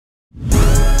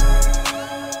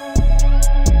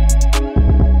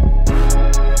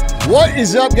What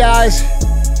is up, guys?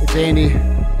 It's Andy,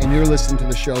 and you're listening to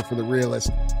the show for the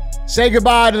realist. Say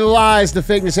goodbye to the lies, the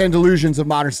fakeness, and delusions of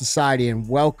modern society, and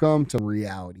welcome to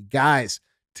reality. Guys,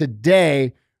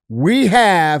 today we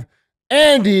have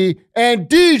Andy and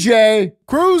DJ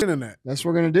Cruise Internet. That's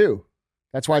what we're going to do.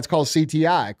 That's why it's called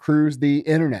C.T.I, Cruise the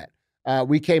Internet.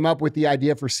 We came up with the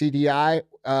idea for C.T.I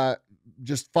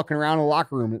just fucking around in the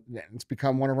locker room. It's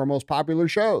become one of our most popular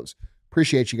shows.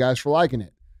 Appreciate you guys for liking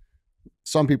it.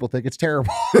 Some people think it's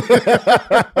terrible.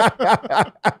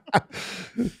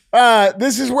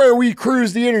 This is where we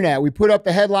cruise the internet. We put up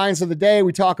the headlines of the day.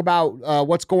 We talk about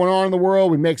what's going on in the world.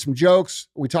 We make some jokes.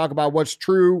 We talk about what's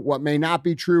true, what may not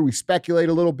be true. We speculate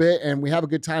a little bit, and we have a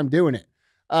good time doing it.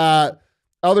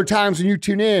 Other times when you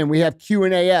tune in, we have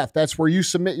Q&AF. That's where you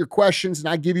submit your questions, and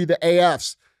I give you the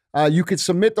AFs. You could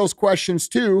submit those questions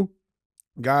too.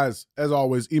 Guys, as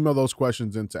always, email those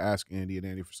questions into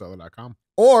askandy@andyfrisella.com.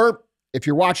 Or if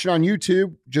you're watching on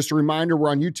YouTube, just a reminder,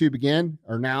 we're on YouTube again,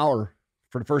 or now, or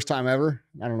for the first time ever.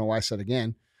 I don't know why I said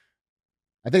again.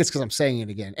 I think it's because I'm saying it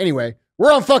again. Anyway,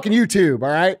 we're on fucking YouTube, all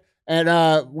right? And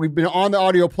we've been on the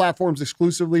audio platforms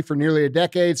exclusively for nearly a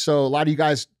decade, so a lot of you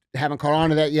guys haven't caught on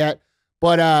to that yet.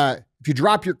 But if you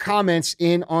drop your comments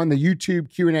in on the YouTube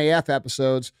Q&AF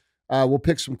episodes, we'll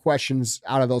pick some questions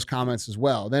out of those comments as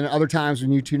well. Then other times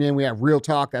when you tune in, we have Real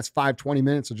Talk. That's 20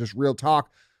 minutes of just real talk.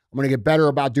 I'm going to get better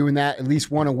about doing that, at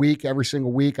least one a week, every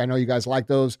single week. I know you guys like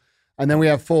those. And then we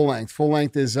have Full Length. Full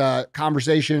Length is a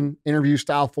conversation, interview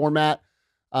style format.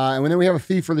 And then we have a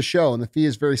fee for the show. And the fee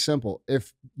is very simple.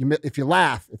 If you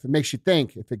laugh, if it makes you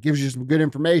think, if it gives you some good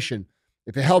information,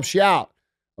 if it helps you out,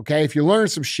 okay, if you learn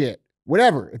some shit,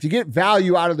 whatever, if you get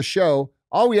value out of the show,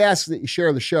 all we ask is that you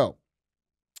share the show.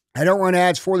 I don't run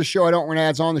ads for the show. I don't run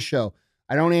ads on the show.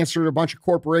 I don't answer a bunch of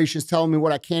corporations telling me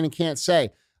what I can and can't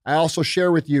say. I also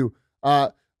share with you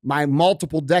my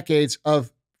multiple decades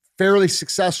of fairly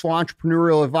successful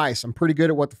entrepreneurial advice. I'm pretty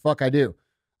good at what the fuck I do.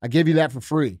 I give you that for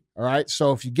free, all right?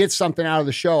 So if you get something out of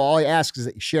the show, all I ask is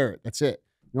that you share it. That's it.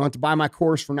 You don't have to buy my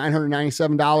course for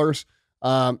 $997.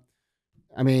 I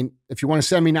mean, if you want to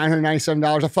send me $997,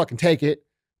 I'll fucking take it.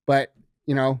 But,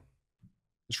 you know,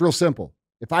 it's real simple.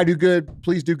 If I do good,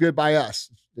 please do good by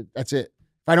us. That's it.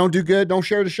 If I don't do good, don't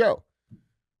share the show.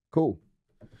 Cool.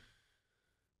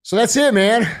 So that's it,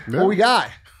 man. Yeah. What we got?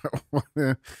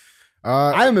 I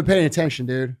haven't been paying attention,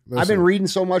 dude. Listen. I've been reading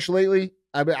so much lately.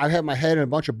 I've had my head in a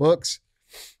bunch of books,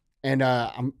 and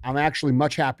I'm actually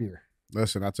much happier.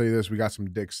 Listen, I'll tell you this: we got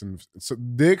some dicks, and so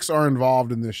dicks are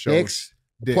involved in this show. Dicks.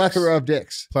 Plethora of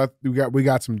dicks. We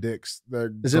got some dicks.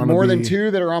 Is it more than two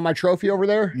that are on my trophy over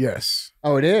there? Yes.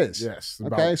 Oh, it is? Yes.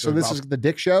 Okay, so this is the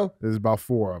dick show? There's about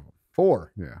 4 of them.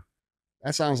 4? Yeah.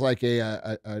 That sounds like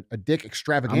a dick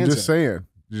extravaganza. I'm just saying.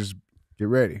 Just get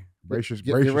ready.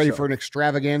 Get ready for an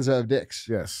extravaganza of dicks.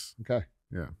 Yes. Okay.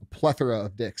 Yeah. A plethora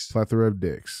of dicks. Plethora of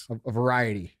dicks. A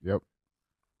variety. Yep.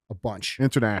 A bunch.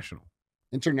 International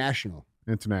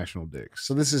dicks.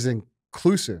 So this is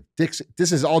inclusive. Dicks.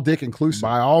 This is all dick inclusive.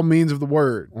 By all means of the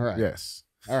word. All right. Yes.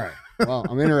 All right. Well,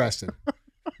 I'm interested.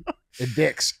 It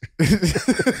dicks.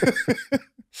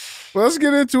 Well, let's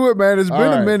get into it, man. It's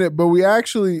been a minute, but we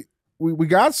actually we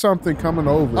got something coming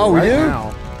over. Oh, we do?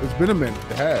 Now. It's been a minute.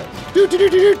 It has.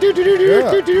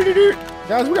 Yeah.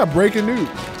 Guys, we got breaking news.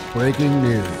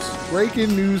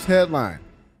 Breaking news headline.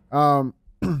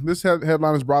 This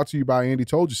headline is brought to you by Andy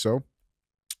Told You So.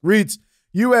 Reads,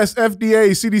 U.S. FDA,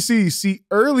 CDC see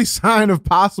early sign of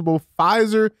possible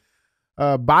Pfizer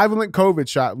bivalent COVID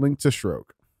shot linked to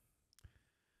stroke.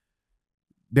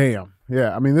 Damn.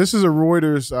 Yeah. I mean, this is a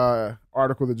Reuters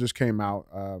article that just came out.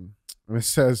 And it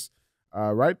says,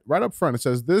 right up front, it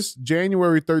says, this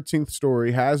January 13th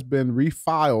story has been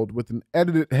refiled with an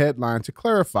edited headline to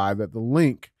clarify that the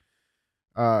link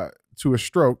to a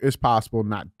stroke is possible,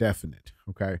 not definite.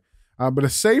 Okay. But a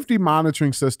safety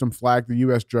monitoring system flagged the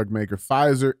U.S. drug maker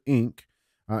Pfizer Inc.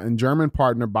 And German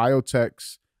partner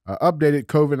BioNTech's updated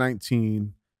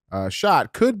COVID-19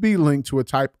 shot could be linked to a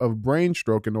type of brain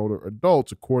stroke in older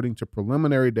adults, according to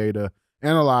preliminary data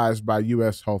analyzed by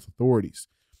U.S. health authorities.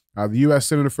 The U.S.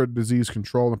 Center for Disease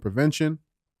Control and Prevention,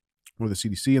 or the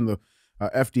CDC, and the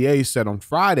FDA said on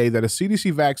Friday that a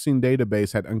CDC vaccine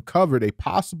database had uncovered a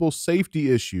possible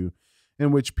safety issue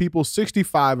in which people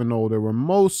 65 and older were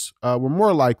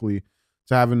more likely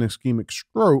to have an ischemic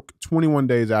stroke 21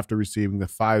 days after receiving the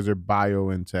Pfizer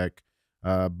BioNTech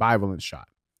bivalent shot,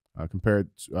 compared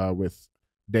with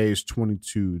days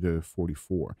 22 to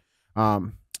 44.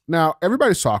 Now,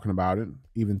 everybody's talking about it.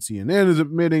 Even CNN is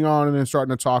admitting on it and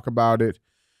starting to talk about it.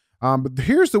 But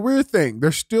here's the weird thing.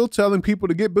 They're still telling people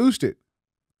to get boosted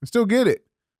and still get it.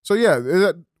 So,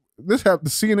 yeah, the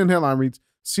CNN headline reads,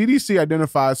 CDC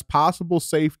identifies possible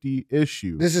safety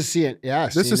issue. This is CNN. Yeah,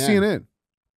 this is CNN.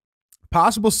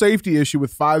 Possible safety issue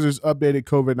with Pfizer's updated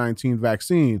COVID-19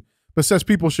 vaccine, but says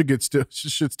people should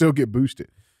still get boosted.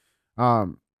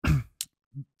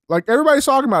 Like everybody's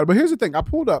talking about it, but here's the thing: I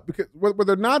pulled up because what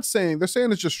they're not saying, they're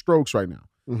saying it's just strokes right now,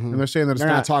 and they're saying that they're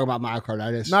not talking about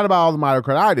myocarditis. Not about all the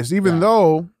myocarditis, even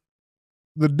though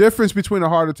the difference between a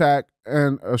heart attack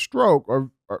and a stroke are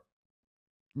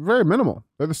very minimal.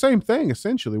 They're the same thing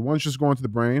essentially. One's just going to the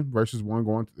brain versus one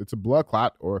going to, it's a blood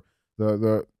clot, or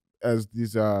as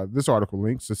this article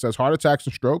links, it says heart attacks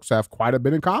and strokes have quite a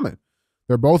bit in common.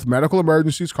 They're both medical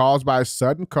emergencies caused by a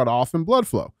sudden cutoff in blood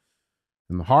flow.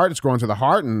 In the heart, it's going to the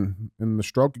heart, and in the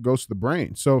stroke, it goes to the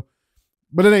brain. So,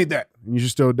 but it ain't that. And you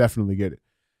should still definitely get it.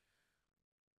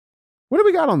 What do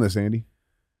we got on this, Andy?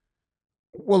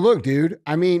 Well, look, dude,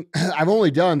 I mean, I've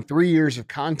only done 3 years of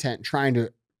content trying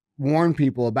to warn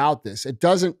people about this. It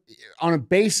doesn't, on a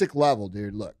basic level,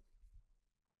 dude, look,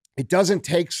 it doesn't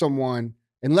take someone,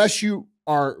 unless you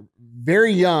are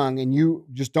very young and you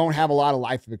just don't have a lot of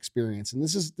life of experience. And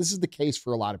this is the case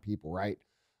for a lot of people, right?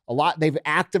 They've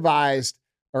activated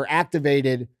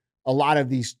a lot of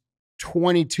these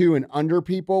 22 and under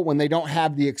people when they don't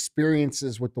have the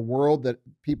experiences with the world that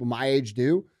people my age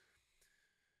do.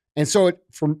 And so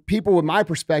from people with my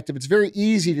perspective, it's very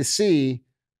easy to see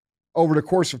over the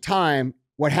course of time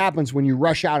what happens when you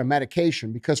rush out a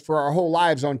medication, because for our whole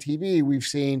lives on TV, we've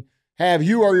seen, have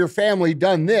you or your family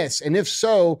done this? And if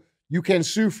so, you can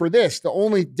sue for this. The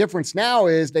only difference now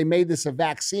is they made this a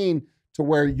vaccine to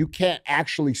where you can't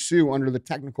actually sue under the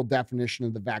technical definition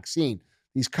of the vaccine.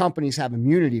 These companies have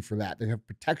immunity for that. They have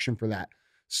protection for that.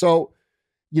 So,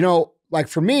 you know, like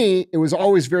for me, it was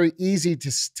always very easy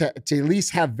to at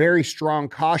least have very strong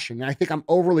caution. And I think I'm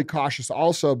overly cautious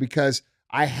also because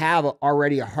I have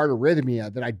already a heart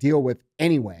arrhythmia that I deal with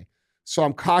anyway. So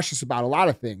I'm cautious about a lot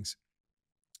of things.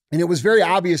 And it was very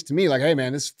obvious to me, like, hey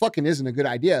man, this fucking isn't a good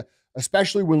idea,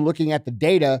 especially when looking at the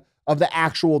data of the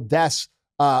actual deaths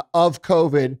of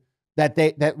COVID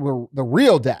that were the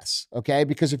real deaths, okay?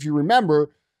 Because if you remember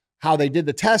how they did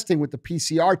the testing with the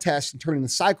PCR test and turning the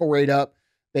cycle rate up,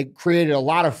 they created a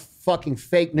lot of fucking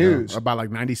fake news. Yeah, about like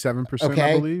 97%,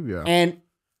 okay? I believe, yeah. And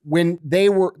when they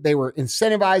were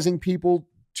incentivizing people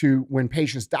to, when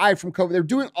patients died from COVID, they're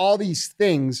doing all these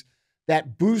things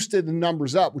that boosted the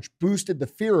numbers up, which boosted the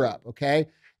fear up, okay?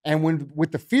 And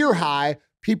with the fear high,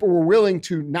 people were willing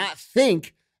to not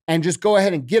think and just go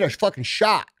ahead and get a fucking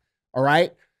shot, all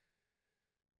right?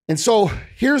 And so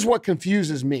here's what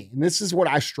confuses me, and this is what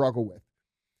I struggle with,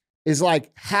 is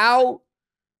like, how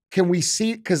can we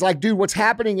see, because like, dude, what's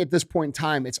happening at this point in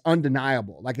time, it's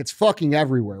undeniable. Like, it's fucking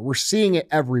everywhere. We're seeing it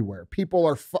everywhere. People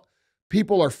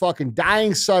are fucking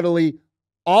dying subtly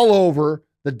all over.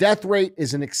 The death rate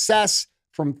is in excess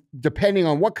from, depending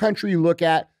on what country you look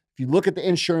at. If you look at the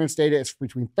insurance data, it's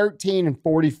between 13 and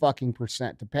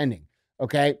 40% depending.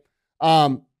 Okay.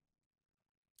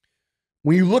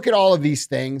 When you look at all of these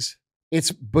things,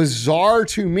 it's bizarre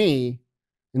to me,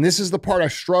 and this is the part I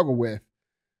struggle with,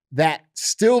 that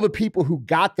still the people who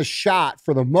got the shot,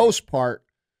 for the most part,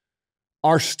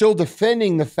 are still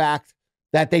defending the fact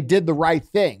that they did the right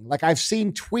thing. Like, I've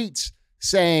seen tweets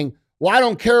saying, well, I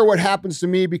don't care what happens to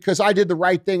me because I did the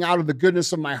right thing out of the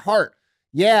goodness of my heart.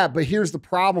 Yeah, but here's the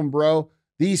problem, bro.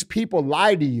 These people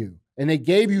lied to you, and they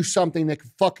gave you something that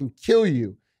could fucking kill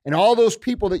you. And all those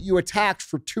people that you attacked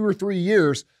for 2 or 3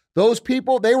 years, those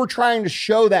people, they were trying to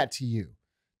show that to you.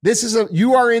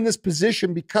 You are in this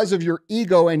position because of your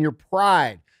ego and your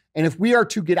pride. And if we are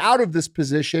to get out of this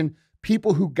position,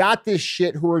 people who got this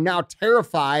shit, who are now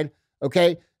terrified,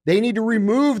 okay, they need to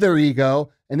remove their ego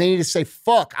and they need to say,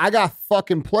 fuck, I got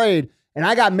fucking played and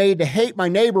I got made to hate my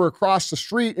neighbor across the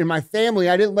street and my family.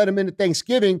 I didn't let them into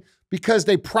Thanksgiving because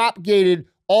they propagated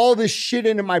all this shit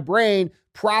into my brain,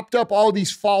 propped up all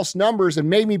these false numbers and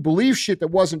made me believe shit that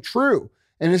wasn't true.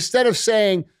 And instead of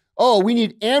saying, oh, we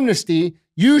need amnesty,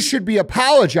 you should be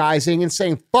apologizing and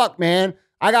saying, fuck, man,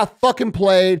 I got fucking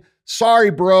played. Sorry,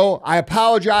 bro. I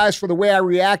apologize for the way I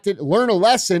reacted. Learn a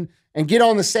lesson and get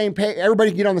on the same page.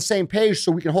 Everybody get on the same page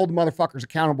so we can hold the motherfuckers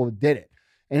accountable that did it.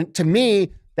 And to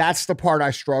me, that's the part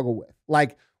I struggle with.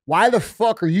 Like, why the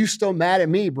fuck are you still mad at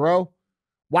me, bro?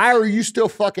 Why are you still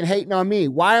fucking hating on me?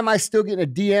 Why am I still getting a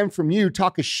DM from you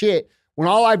talking shit when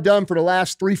all I've done for the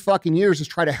last 3 fucking years is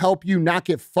try to help you not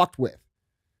get fucked with?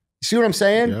 You see what I'm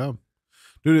saying? Yeah.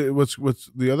 Dude, what's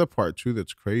the other part too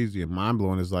that's crazy and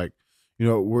mind-blowing is, like, you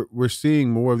know, we're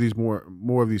seeing more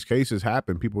of these cases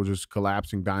happen. People just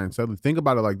collapsing, dying suddenly. Think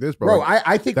about it like this, bro. Bro, like,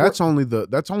 I think that's only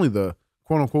the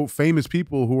quote unquote famous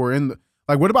people who are in the,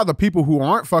 Like, what about the people who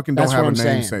aren't fucking don't have a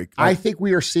namesake? Like, I think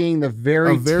we are seeing the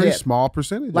very small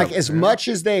percentage. Like, as much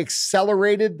as they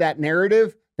accelerated that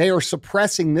narrative, they are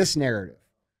suppressing this narrative.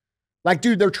 Like,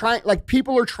 dude,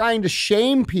 people are trying to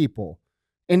shame people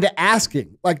into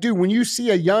asking. Like, dude, when you see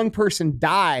a young person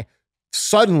die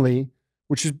suddenly,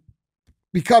 which has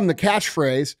become the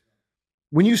catchphrase,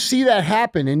 when you see that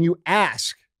happen and you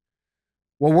ask,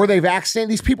 well, were they vaccinated?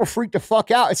 These people freak the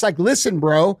fuck out. It's like, listen,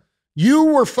 bro, you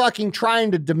were fucking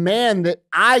trying to demand that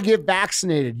I get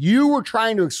vaccinated. You were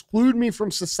trying to exclude me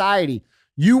from society.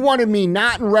 You wanted me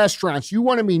not in restaurants. You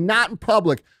wanted me not in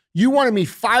public. You wanted me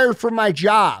fired from my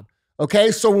job.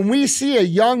 Okay, so when we see a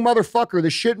young motherfucker that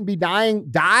shouldn't be dying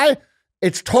die,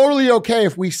 it's totally okay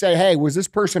if we say, hey, was this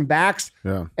person vaxxed?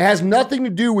 Yeah. It has nothing to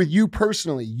do with you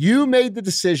personally. You made the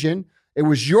decision. It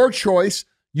was your choice.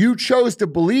 You chose to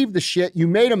believe the shit. You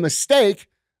made a mistake,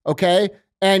 okay?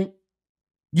 And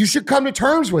you should come to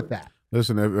terms with that.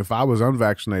 Listen, if I was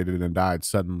unvaccinated and died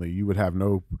suddenly, you would have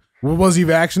no... Well, was he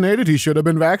vaccinated? He should have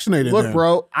been vaccinated. Look, then.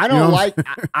 bro, I don't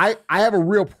I have a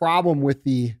real problem with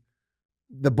the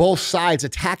both sides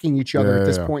attacking each other at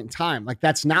this point in time. Like,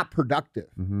 that's not productive.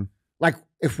 Mm-hmm. Like,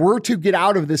 if we're to get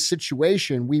out of this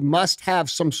situation, we must have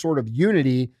some sort of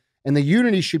unity, and the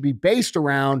unity should be based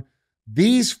around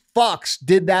these fucks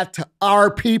did that to our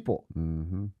people.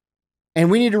 Mm-hmm. And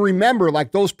we need to remember,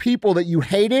 like, those people that you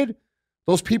hated,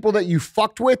 those people that you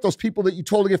fucked with, those people that you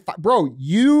told to get bro,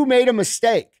 you made a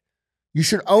mistake. You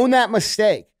should own that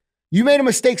mistake. You made a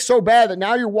mistake so bad that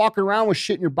now you're walking around with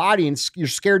shit in your body and you're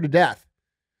scared to death.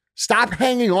 Stop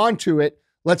hanging on to it.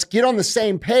 Let's get on the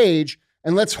same page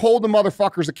and let's hold the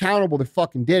motherfuckers accountable that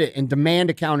fucking did it and demand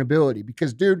accountability.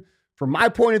 Because, dude, from my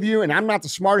point of view, and I'm not the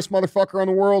smartest motherfucker in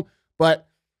the world, but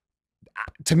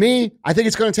to me, I think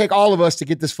it's going to take all of us to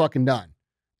get this fucking done.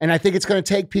 And I think it's going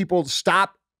to take people to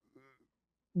stop,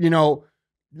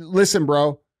 listen,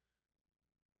 bro,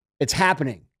 it's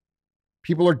happening.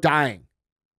 People are dying.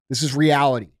 This is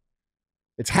reality.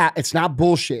 It's not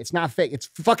bullshit. It's not fake. It's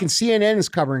fucking CNN is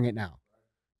covering it now.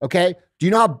 Okay? Do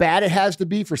you know how bad it has to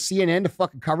be for CNN to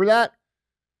fucking cover that?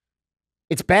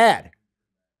 It's bad.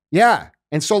 Yeah.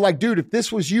 And so, like, dude, if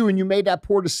this was you and you made that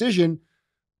poor decision,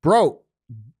 bro,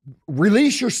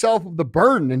 release yourself of the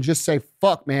burden and just say,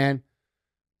 fuck, man.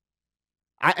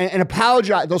 And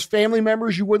apologize. Those family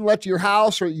members you wouldn't let to your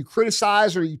house or you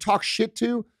criticize or you talk shit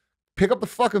to, pick up the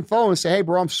fucking phone and say, hey,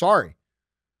 bro, I'm sorry.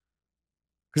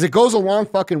 Because it goes a long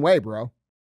fucking way, bro.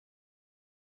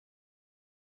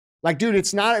 Like, dude,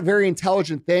 it's not a very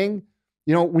intelligent thing.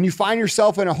 When you find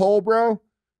yourself in a hole, bro,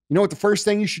 you know what the first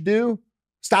thing you should do?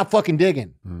 Stop fucking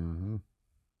digging. Mm-hmm.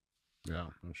 Yeah,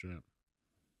 no shit.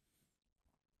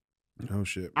 No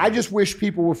shit. I just wish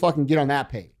people would fucking get on that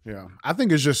page. Yeah. I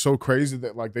think it's just so crazy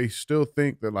that, like, they still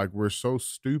think that, like, we're so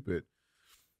stupid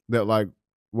that, like,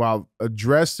 while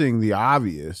addressing the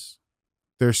obvious,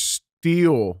 they're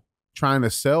still trying to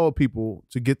sell people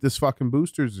to get this fucking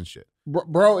boosters and shit.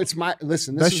 Bro, it's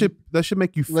listen. That should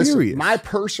make you furious. My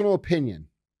personal opinion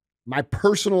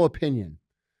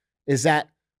is that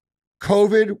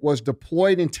COVID was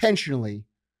deployed intentionally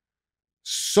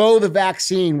so the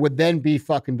vaccine would then be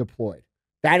fucking deployed.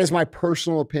 That is my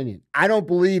personal opinion. I don't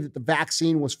believe that the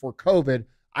vaccine was for COVID.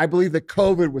 I believe that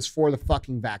COVID was for the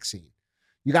fucking vaccine.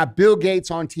 You got Bill Gates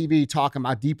on TV talking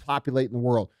about depopulating the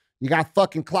world. You got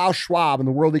fucking Klaus Schwab in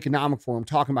the World Economic Forum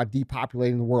talking about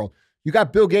depopulating the world. You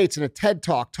got Bill Gates in a TED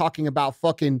Talk talking about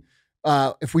fucking,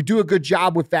 if we do a good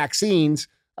job with vaccines,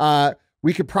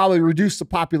 we could probably reduce the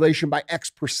population by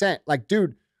X%. Like,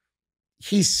 dude,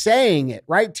 he's saying it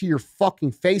right to your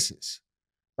fucking faces.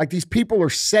 Like, these people are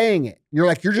saying it. You're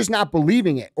like, you're just not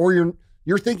believing it. Or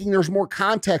you're thinking there's more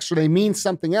context or they mean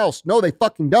something else. No, they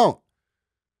fucking don't.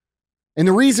 And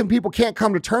the reason people can't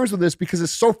come to terms with this because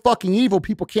it's so fucking evil,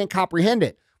 people can't comprehend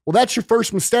it. Well, that's your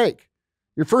first mistake.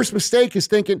 Your first mistake is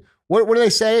thinking, what do they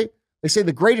say? They say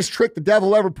the greatest trick the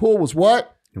devil ever pulled was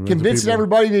what? Convincing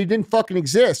everybody that he didn't fucking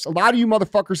exist. A lot of you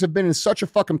motherfuckers have been in such a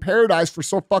fucking paradise for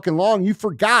so fucking long, you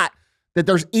forgot that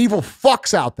there's evil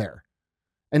fucks out there.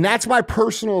 And that's my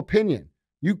personal opinion.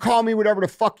 You call me whatever the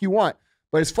fuck you want.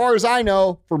 But as far as I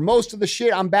know, for most of the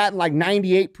shit, I'm batting like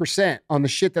 98% on the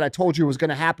shit that I told you was going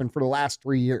to happen for the last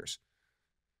 3 years.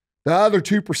 The other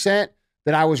 2%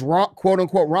 that I was wrong, quote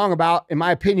unquote, wrong about, in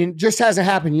my opinion, just hasn't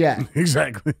happened yet.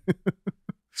 Exactly.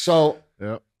 So,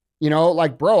 yep.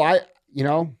 Like, bro,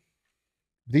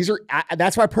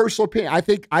 that's my personal opinion. I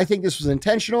think this was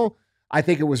intentional. I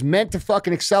think it was meant to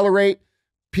fucking accelerate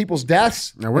people's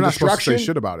deaths. Now, we're not supposed to say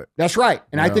shit about it. That's right.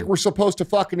 And I think we're supposed to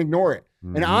fucking ignore it.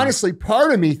 Mm-hmm. And honestly,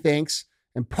 part of me thinks,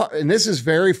 and this is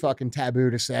very fucking taboo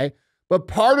to say, but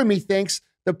part of me thinks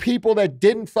the people that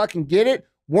didn't fucking get it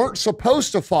weren't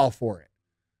supposed to fall for it.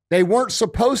 They weren't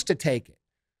supposed to take it.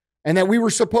 And that we were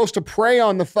supposed to prey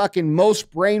on the fucking most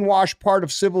brainwashed part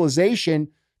of civilization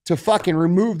to fucking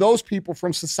remove those people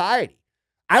from society.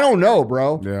 I don't know,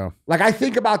 bro. Yeah. Like, I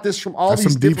think about this from all That's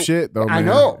these some deep shit, though, man. I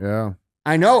know. Yeah.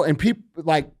 I know. And people,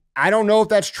 like, I don't know if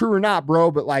that's true or not,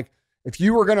 bro, but like, if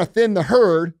you were going to thin the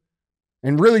herd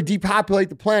and really depopulate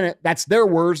the planet, that's their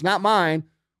words, not mine,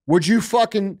 would you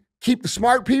fucking keep the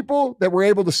smart people that were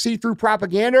able to see through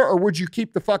propaganda, or would you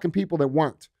keep the fucking people that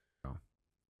weren't?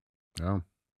 Yeah.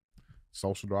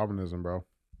 Social Darwinism, bro.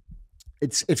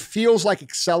 It feels like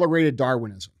accelerated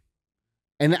Darwinism.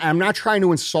 And I'm not trying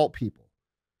to insult people.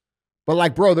 But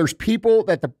like, bro, there's people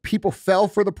that the people fell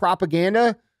for the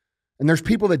propaganda, and there's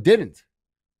people that didn't.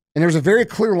 And there's a very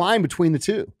clear line between the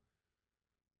two.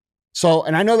 So,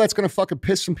 and I know that's going to fucking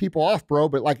piss some people off, bro,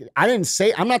 but like, I'm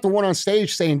not the one on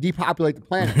stage saying depopulate the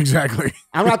planet. Exactly.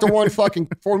 I'm not the one fucking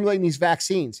formulating these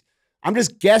vaccines. I'm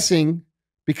just guessing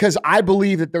because I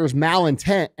believe that there was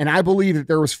malintent, and I believe that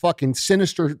there was fucking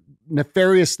sinister,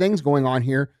 nefarious things going on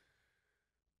here.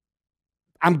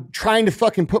 I'm trying to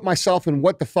fucking put myself in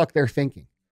what the fuck they're thinking.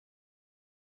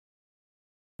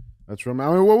 That's real.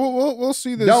 I mean, we'll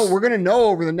see this. No, we're going to know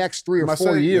over the next 3 or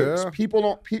 4 years. Yeah.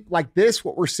 People like this,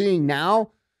 what we're seeing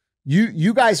now,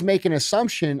 you guys make an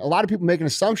assumption, a lot of people make an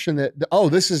assumption that, oh,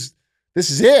 this is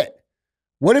it.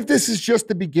 What if this is just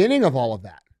the beginning of all of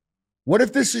that? What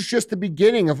if this is just the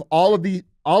beginning of all of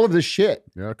this shit?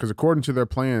 Yeah, because according to their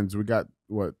plans, we got,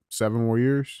 7 more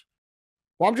years?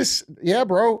 Well, yeah,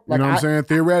 bro. Like, you know what I'm saying?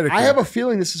 Theoretically. I have a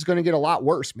feeling this is going to get a lot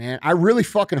worse, man. I really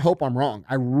fucking hope I'm wrong.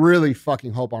 I really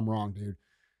fucking hope I'm wrong, dude.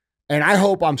 And I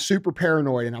hope I'm super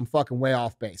paranoid and I'm fucking way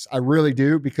off base. I really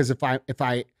do, because if I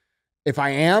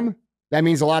am, that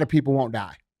means a lot of people won't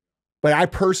die. But I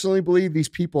personally believe these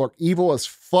people are evil as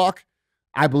fuck.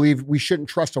 I believe we shouldn't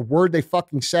trust a word they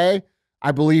fucking say.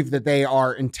 I believe that they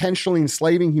are intentionally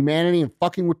enslaving humanity and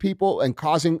fucking with people and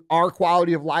causing our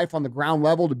quality of life on the ground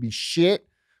level to be shit,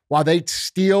 while they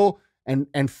steal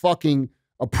and fucking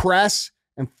oppress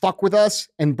and fuck with us.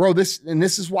 And bro, this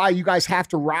is why you guys have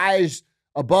to rise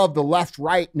above the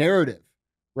left-right narrative,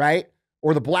 right?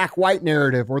 Or the black-white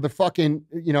narrative, or the fucking,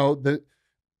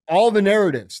 all the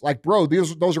narratives. Like, bro,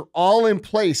 those are all in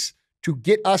place to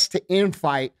get us to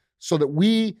infight so that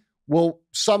we will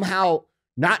somehow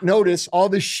not notice all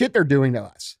this shit they're doing to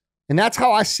us. And that's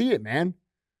how I see it, man.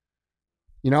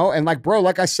 And like, bro,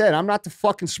 like I said, I'm not the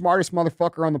fucking smartest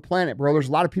motherfucker on the planet, bro. There's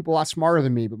a lot of people a lot smarter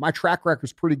than me, but my track record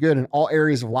is pretty good in all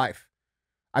areas of life.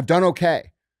 I've done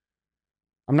okay.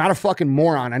 I'm not a fucking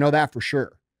moron. I know that for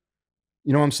sure.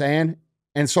 You know what I'm saying?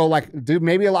 And so like, dude,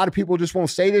 maybe a lot of people just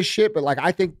won't say this shit, but like,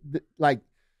 I think like,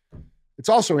 it's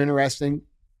also interesting.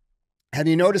 Have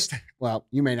you noticed? Well,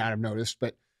 you may not have noticed,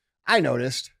 but I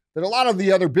noticed that a lot of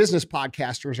the other business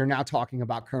podcasters are now talking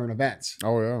about current events.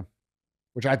 Oh, yeah.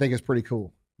 Which I think is pretty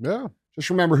cool. Yeah. Just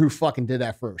remember who fucking did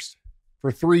that first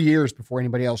for 3 years before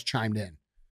anybody else chimed in.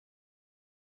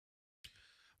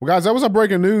 Well, guys, that was our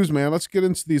breaking news, man. Let's get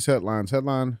into these headlines.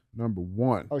 Headline number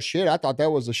 1. Oh, shit. I thought that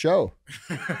was the show.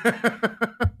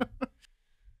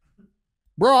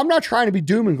 Bro, I'm not trying to be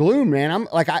doom and gloom, man. I'm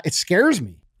like, it scares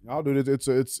me. No, dude,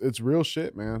 it's real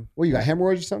shit, man. What, you got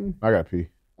hemorrhoids or something? I got pee.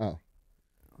 Oh.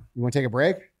 You want to take a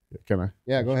break? Can I?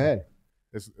 Yeah, go ahead.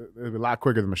 It'll be a lot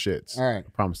quicker than my shits. All right. I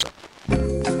promise that.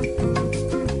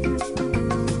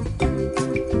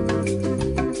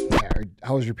 Yeah,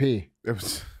 how was your pee?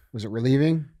 Was it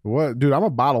relieving? What? Dude, I'm a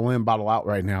bottle in, bottle out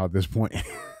right now at this point.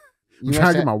 I'm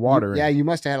trying to get my water in. Yeah, you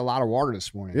must have had a lot of water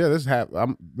this morning. Yeah, this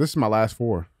is my last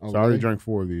 4. Oh, so I already drank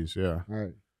 4 of these, yeah. All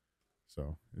right.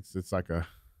 So it's like a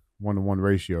 1-to-1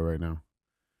 ratio right now.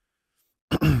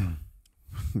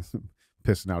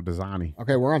 Pissing out Dasani.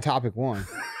 Okay, we're on topic 1.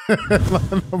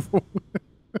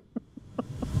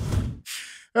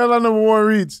 Headline number 1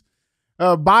 reads,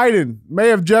 Biden may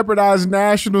have jeopardized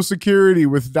national security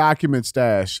with document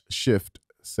stash, Shift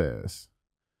says.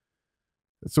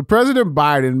 So President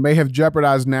Biden may have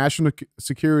jeopardized national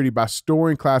security by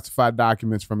storing classified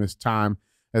documents from his time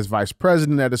as vice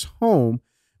president at his home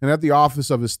and at the office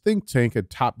of his think tank, a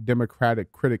top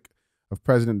Democratic critic of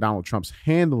President Donald Trump's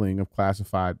handling of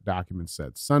classified documents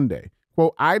said Sunday.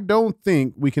 Quote, I don't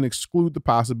think we can exclude the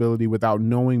possibility without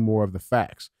knowing more of the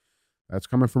facts. That's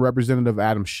coming from Representative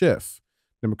Adam Schiff,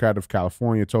 Democrat of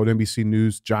California, told NBC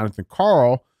News' Jonathan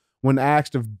Karl when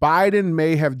asked if Biden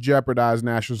may have jeopardized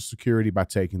national security by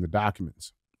taking the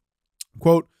documents.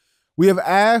 Quote, we have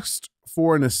asked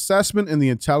for an assessment in the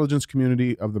intelligence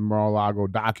community of the Mar-a-Lago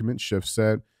document, Schiff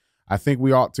said. I think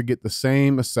we ought to get the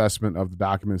same assessment of the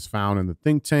documents found in the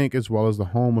think tank as well as the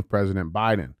home of President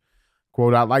Biden.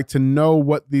 Quote, I'd like to know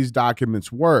what these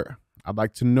documents were. I'd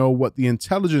like to know what the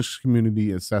intelligence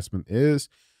community assessment is,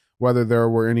 whether there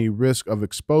were any risk of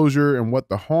exposure and what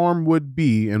the harm would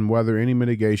be and whether any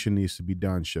mitigation needs to be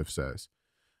done, Schiff says.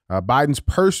 Biden's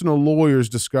personal lawyers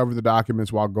discovered the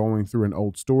documents while going through an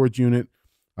old storage unit,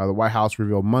 the White House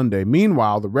revealed Monday.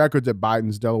 Meanwhile, the records at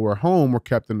Biden's Delaware home were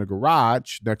kept in the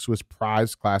garage next to his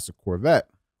prized classic Corvette.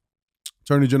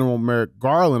 Attorney General Merrick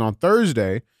Garland on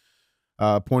Thursday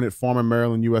appointed former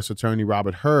Maryland U.S. Attorney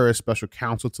Robert Hur as special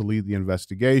counsel to lead the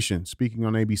investigation. Speaking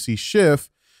on ABC,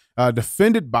 Schiff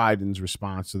defended Biden's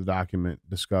response to the document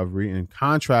discovery in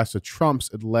contrast to Trump's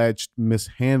alleged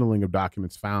mishandling of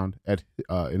documents found at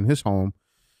in his home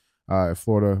at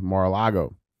Florida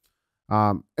Mar-a-Lago.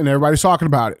 And everybody's talking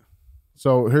about it.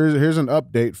 So here's an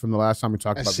update from the last time we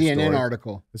talked about the CNN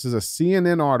article. This is a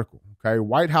CNN article. Okay,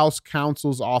 White House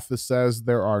counsel's office says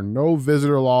there are no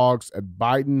visitor logs at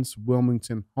Biden's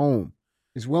Wilmington home.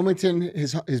 Is Wilmington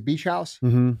his beach house?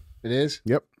 Mm-hmm. It is?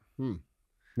 Yep. Yep.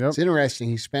 It's interesting.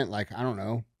 He spent like, I don't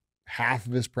know, half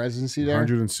of his presidency there.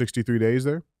 163 days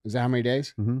there. Is that how many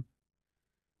days? Mm-hmm.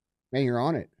 Man, you're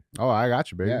on it. Oh, I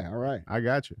got you, baby. Yeah, all right. I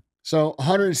got you. So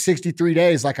 163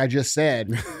 days, like I just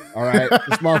said. All right.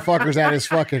 This motherfucker's at his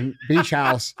fucking beach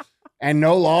house and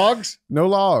no logs? No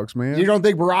logs, man. You don't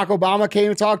think Barack Obama came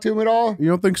to talk to him at all? You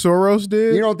don't think Soros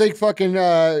did? You don't think fucking,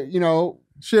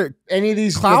 shit, any of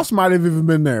these. Klaus might have even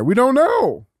been there. We don't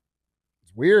know.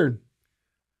 It's weird.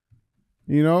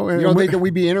 You know, and you don't think that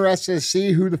we'd be interested to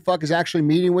see who the fuck is actually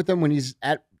meeting with him when he's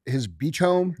at his beach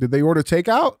home? Did they order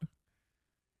takeout?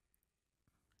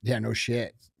 Yeah, no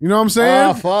shit. You know what I'm saying?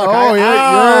 Oh, fuck. Oh,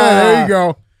 yeah, there you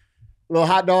go. Little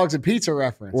hot dogs and pizza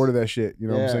reference. Order that shit. You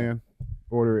know what I'm saying?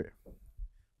 Order it.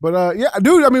 But, yeah,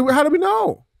 dude, I mean, how do we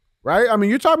know? Right? I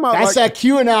mean, you're talking about that's that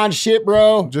QAnon shit,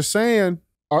 bro. Just saying.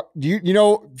 You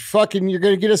know, fucking, you're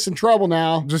going to get us in trouble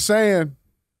now. Just saying.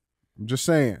 I'm just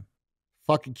saying.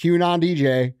 Fucking QAnon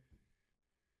DJ.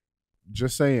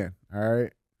 Just saying. All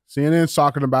right. CNN's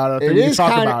talking about it. I think we can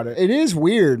talk about it. It is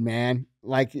weird, man.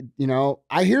 Like, you know,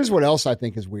 here's what else I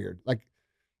think is weird. Like,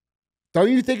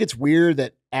 don't you think it's weird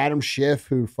that Adam Schiff,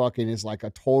 who fucking is like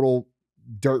a total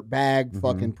dirtbag,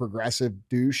 fucking progressive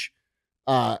douche,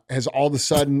 has all of a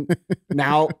sudden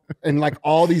now, and like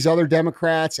all these other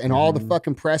Democrats and all the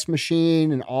fucking press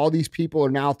machine and all these people are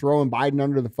now throwing Biden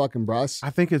under the fucking bus? I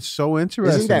think it's so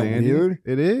interesting. Isn't that Andy? weird?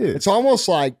 It is. It's almost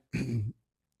like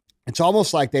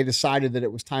they decided that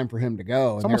it was time for him to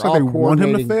go. It's almost like they want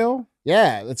him to fail.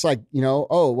 Yeah, it's like, you know,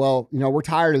 oh, well, you know, we're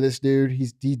tired of this dude.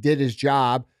 He did his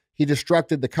job. He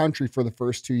destructed the country for the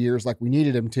first 2 years like we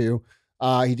needed him to.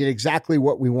 He did exactly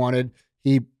what we wanted.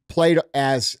 He played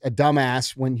as a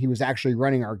dumbass when he was actually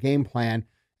running our game plan,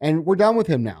 and we're done with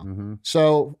him now. Mm-hmm.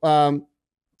 So,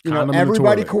 you know,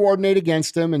 everybody coordinate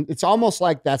against him, and it's almost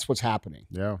like that's what's happening.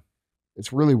 Yeah.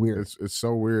 It's really weird. It's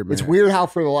so weird, man. It's weird how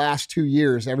for the last 2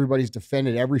 years, everybody's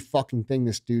defended every fucking thing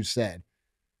this dude said.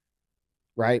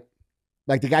 Right?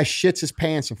 Like the guy shits his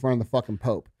pants in front of the fucking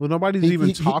Pope. Well, nobody's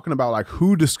even talking about like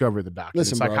who discovered the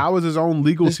documents. Listen, like, how is his own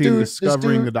legal team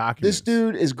discovering the documents? This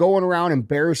dude is going around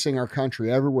embarrassing our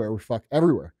country everywhere.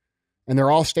 Everywhere. And they're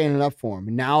all standing up for him.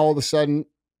 And now all of a sudden,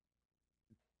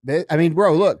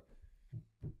 bro, look.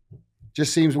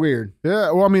 Just seems weird.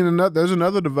 Yeah, well, I mean, there's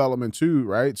another development too,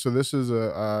 right? So this is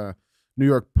a New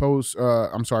York Post,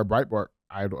 Breitbart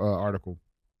article.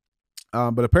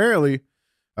 But apparently,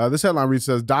 this headline reads,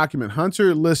 says, document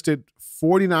Hunter listed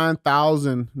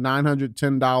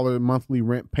 $49,910 monthly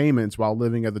rent payments while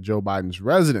living at the Joe Biden's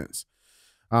residence.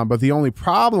 But the only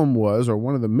problem was, or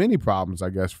one of the many problems,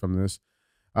 I guess, from this,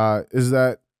 is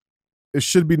that it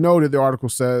should be noted, the article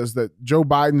says, that Joe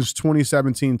Biden's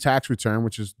 2017 tax return,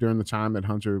 which is during the time that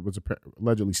Hunter was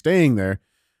allegedly staying there,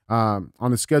 on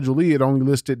the Schedule E, it only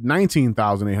listed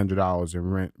 $19,800 in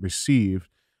rent received.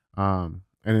 And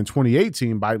in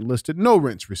 2018, Biden listed no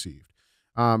rents received.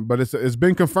 But it's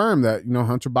been confirmed that, you know,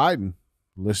 Hunter Biden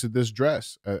listed this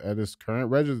address at his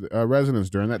current residence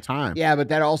during that time. Yeah, but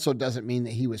that also doesn't mean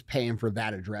that he was paying for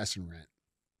that address and rent.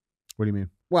 What do you mean?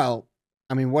 Well,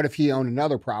 I mean, what if he owned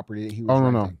another property that he was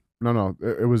renting? No.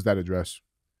 It was that address.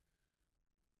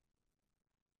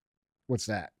 What's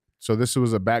that? So this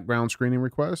was a background screening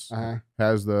request.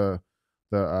 Has the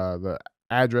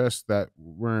address that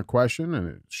we're in question, and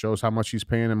it shows how much he's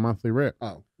paying in monthly rent.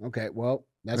 Oh, okay. Well,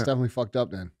 that's definitely fucked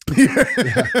up then. Yeah.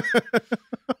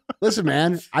 Listen,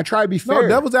 man, I try to be fair. No,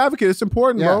 devil's advocate. It's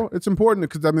important, bro. It's important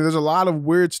because, I mean, there's a lot of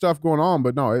weird stuff going on,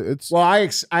 but no, it's. Well, I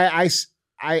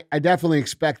I definitely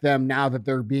expect them, now that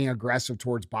they're being aggressive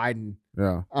towards Biden,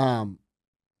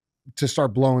 to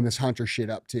start blowing this Hunter shit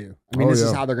up too. I mean, this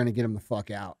is how they're going to get him the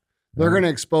fuck out. They're going to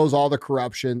expose all the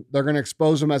corruption. They're going to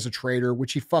expose him as a traitor,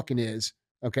 which he fucking is.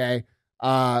 Okay.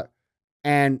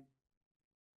 And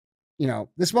you know,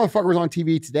 this motherfucker was on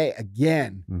TV today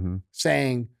again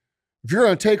saying, if you're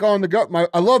going to take on the government,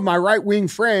 I love my right-wing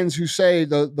friends who say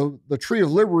the tree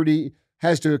of liberty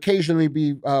has to occasionally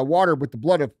be watered with the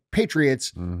blood of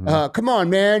patriots. Come on,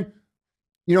 man.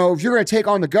 You know, if you're going to take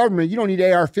on the government, you don't need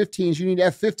AR-15s. You need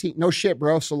F-15. No shit,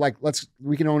 bro. So like,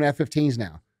 we can own F-15s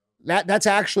now. That's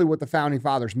actually what the founding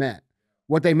fathers meant.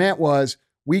 What they meant was,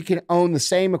 we can own the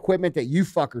same equipment that you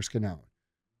fuckers can own.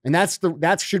 And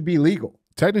that should be legal.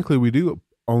 Technically, we do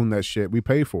own that shit. We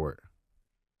pay for it.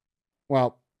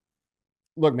 Well,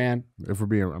 look, man. If we're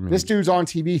being, this dude's on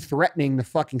TV threatening the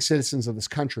fucking citizens of this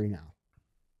country now.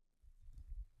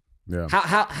 Yeah.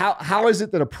 How is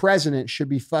it that a president should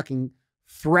be fucking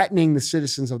threatening the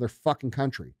citizens of their fucking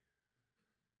country?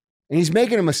 And he's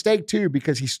making a mistake too,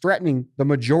 because he's threatening the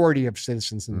majority of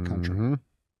citizens in the country.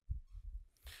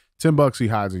 $10 he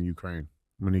hides in Ukraine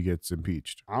when he gets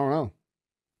impeached. I don't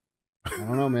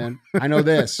know, man. I know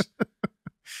this.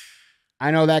 I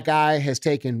know that guy has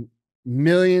taken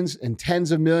millions and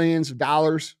tens of millions of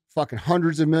dollars, fucking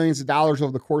hundreds of millions of dollars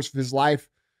over the course of his life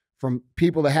from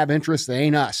people that have interests that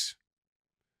ain't us.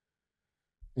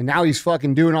 And now he's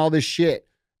fucking doing all this shit.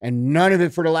 And none of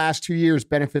it for the last 2 years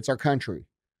benefits our country.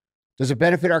 Does it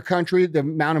benefit our country, the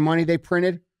amount of money they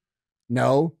printed?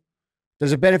 No.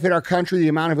 Does it benefit our country, the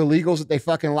amount of illegals that they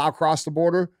fucking allow across the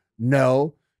border?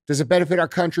 No. Does it benefit our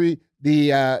country,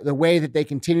 the way that they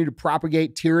continue to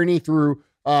propagate tyranny through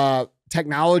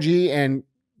technology and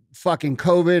fucking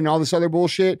COVID and all this other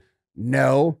bullshit?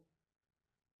 No.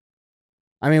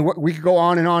 I mean, we could go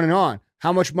on and on and on.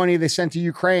 How much money they sent to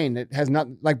Ukraine that has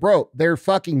nothing, like, bro, they're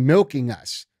fucking milking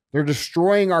us. They're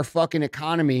destroying our fucking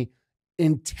economy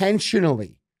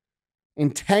intentionally.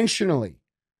 And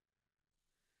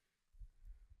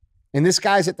this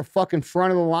guy's at the fucking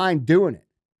front of the line doing it.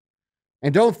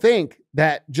 And don't think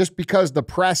that just because the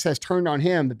press has turned on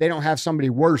him that they don't have somebody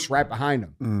worse right behind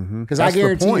him. Because I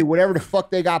guarantee you, whatever the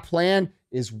fuck they got planned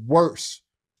is worse.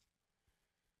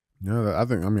 Yeah,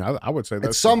 I would say that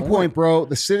at some point, bro,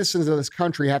 the citizens of this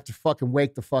country have to fucking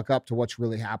wake the fuck up to what's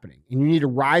really happening. And you need to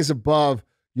rise above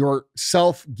your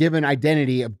self-given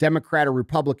identity of Democrat or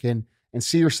Republican and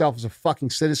see yourself as a fucking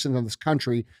citizen of this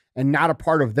country and not a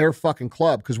part of their fucking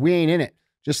club, because we ain't in it.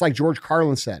 Just like George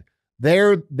Carlin said,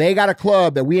 they got a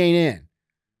club that we ain't in.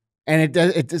 And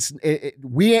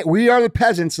we are the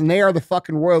peasants and they are the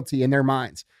fucking royalty in their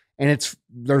minds. And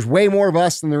there's way more of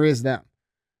us than there is them.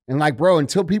 And like, bro,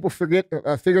 until people figure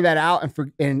that out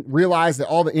and realize that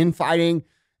all the infighting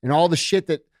and all the shit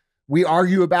that we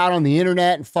argue about on the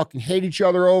internet and fucking hate each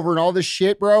other over and all this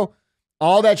shit, bro,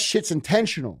 all that shit's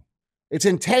intentional. It's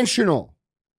intentional.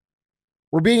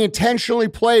 We're being intentionally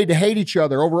played to hate each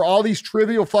other over all these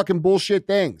trivial fucking bullshit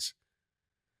things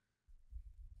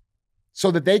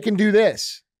so that they can do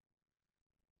this.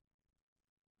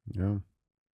 Yeah.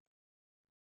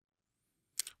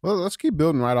 Well, let's keep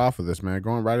building right off of this, man.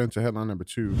 Going right into headline number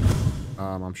 2.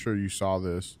 I'm sure you saw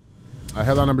this.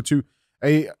 Headline number 2.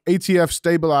 A ATF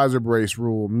stabilizer brace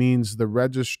rule means the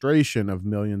registration of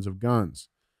millions of guns.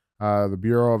 The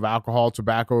Bureau of Alcohol,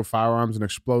 Tobacco, Firearms, and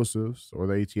Explosives, or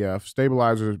the ATF,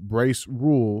 stabilizer brace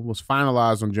rule was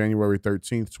finalized on January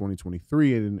 13th,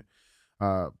 2023, and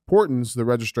portends the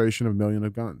registration of millions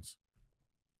of guns.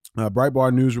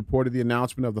 Breitbart News reported the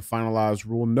announcement of the finalized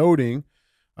rule, noting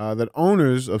that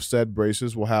owners of said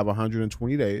braces will have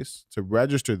 120 days to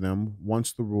register them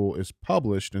once the rule is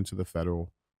published into the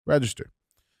Federal Register.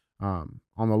 On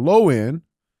the low end,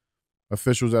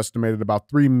 officials estimated about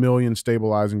 3 million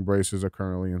stabilizing braces are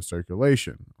currently in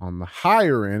circulation. On the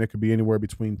higher end, it could be anywhere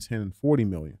between 10 and 40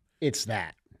 million. It's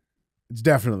that. It's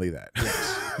definitely that.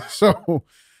 Yes. So,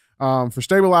 for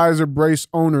stabilizer brace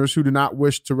owners who do not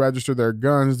wish to register their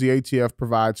guns, the ATF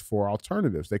provides 4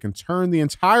 alternatives. They can turn the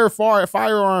entire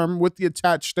firearm with the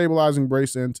attached stabilizing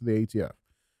brace into the ATF.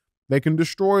 They can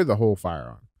destroy the whole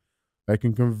firearm. They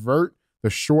can convert the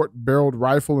short-barreled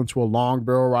rifle into a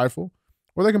long-barrel rifle,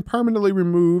 or they can permanently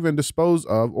remove and dispose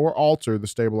of or alter the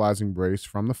stabilizing brace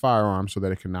from the firearm so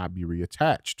that it cannot be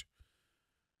reattached.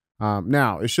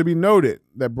 Now, it should be noted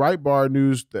that Breitbart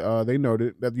News, they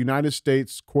noted that the United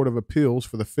States Court of Appeals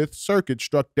for the Fifth Circuit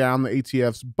struck down the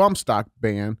ATF's bump stock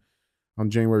ban on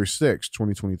January 6,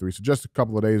 2023. So just a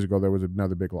couple of days ago, there was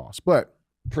another big loss. But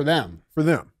for them.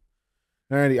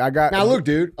 Andy, now look,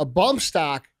 dude, a bump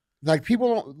stock, like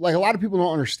a lot of people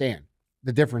don't understand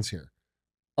the difference here.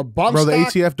 A bump Bro,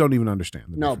 stock, the ATF don't even understand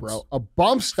the no, difference. bro. A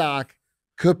bump stock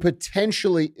could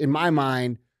potentially, in my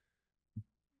mind,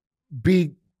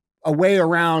 be a way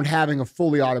around having a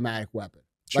fully automatic weapon.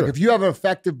 Sure. Like if you have an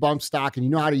effective bump stock and you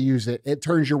know how to use it, it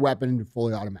turns your weapon into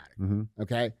fully automatic.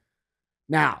 Okay.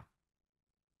 Now,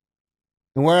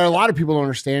 and what a lot of people don't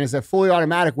understand is that fully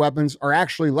automatic weapons are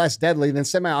actually less deadly than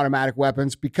semi-automatic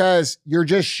weapons because you're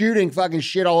just shooting fucking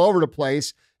shit all over the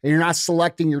place and you're not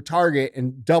selecting your target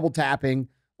and double tapping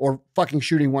or fucking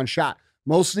shooting one shot.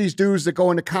 Most of these dudes that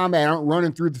go into combat aren't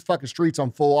running through the fucking streets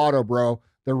on full auto, bro.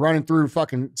 They're running through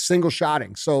fucking single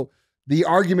shotting. So the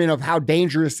argument of how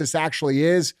dangerous this actually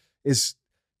is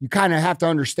you kind of have to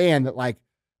understand that like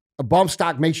a bump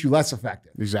stock makes you less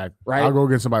effective. Exactly. Right? I'll go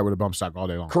against somebody with a bump stock all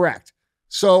day long. Correct.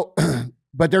 So,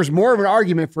 but there's more of an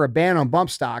argument for a ban on bump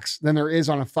stocks than there is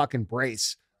on a fucking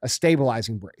brace, a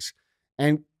stabilizing brace.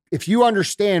 And if you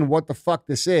understand what the fuck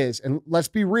this is, and let's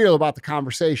be real about the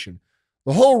conversation,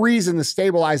 the whole reason the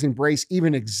stabilizing brace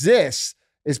even exists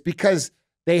is because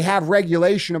they have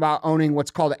regulation about owning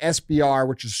what's called an SBR,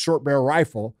 which is a short barrel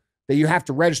rifle that you have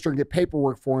to register and get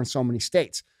paperwork for in so many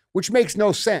states, which makes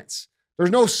no sense. There's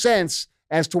no sense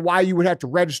as to why you would have to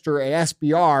register an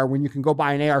SBR when you can go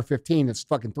buy an AR-15 that's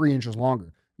fucking 3 inches longer.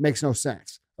 It makes no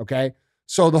sense, okay?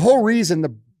 So the whole reason the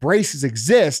braces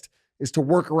exist is to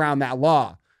work around that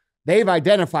law. They've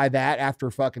identified that after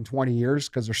fucking 20 years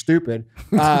because they're stupid.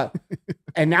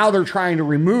 And now they're trying to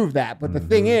remove that. But the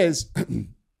thing is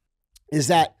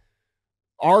that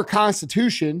our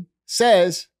Constitution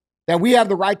says that we have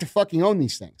the right to fucking own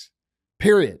these things,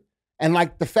 period. And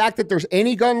like the fact that there's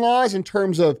any gun laws in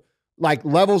terms of like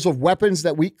levels of weapons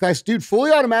that guys, dude,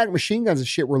 fully automatic machine guns and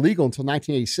shit were legal until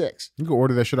 1986. You could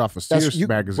order that shit off of Sears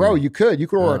magazine. Bro, you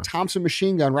could order a Thompson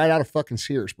machine gun right out of fucking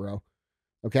Sears, bro.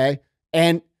 Okay.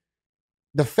 And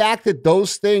the fact that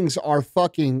those things are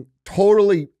fucking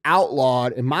totally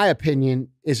outlawed, in my opinion,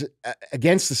 is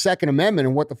against the Second Amendment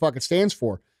and what the fuck it stands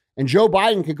for. And Joe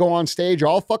Biden could go on stage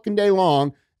all fucking day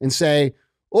long and say,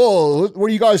 oh, what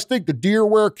do you guys think? The deer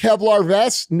wear Kevlar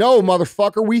vests? No,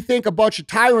 motherfucker. We think a bunch of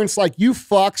tyrants like you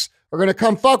fucks are going to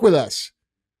come fuck with us.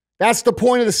 That's the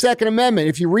point of the Second Amendment.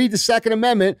 If you read the Second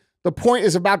Amendment, the point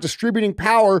is about distributing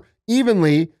power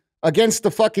evenly against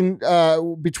the fucking,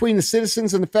 between the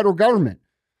citizens and the federal government.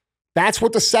 That's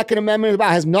what the Second Amendment is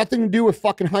about. It has nothing to do with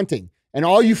fucking hunting. And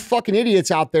all you fucking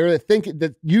idiots out there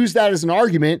that use that as an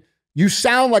argument, you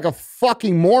sound like a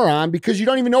fucking moron because you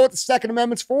don't even know what the Second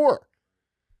Amendment's for.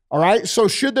 All right. So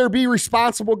should there be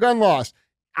responsible gun laws?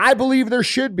 I believe there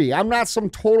should be. I'm not some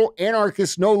total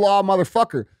anarchist, no law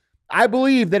motherfucker. I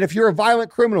believe that if you're a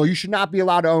violent criminal, you should not be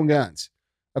allowed to own guns.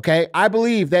 Okay. I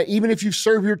believe that even if you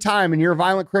serve your time and you're a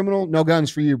violent criminal, no guns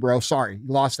for you, bro. Sorry.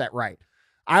 You lost that right.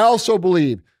 I also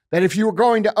believe that if you were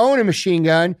going to own a machine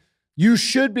gun, you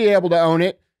should be able to own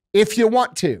it if you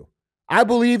want to. I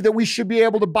believe that we should be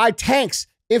able to buy tanks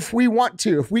if we want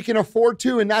to, if we can afford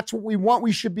to, and that's what we want,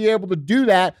 we should be able to do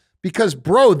that because,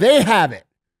 bro, they have it.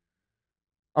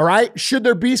 All right? Should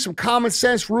there be some common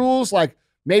sense rules like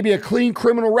maybe a clean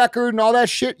criminal record and all that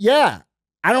shit? Yeah,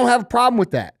 I don't have a problem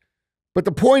with that. But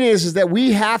the point is that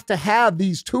we have to have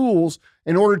these tools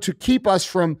in order to keep us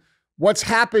from what's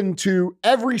happened to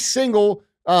every single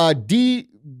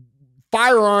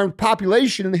firearm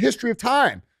population in the history of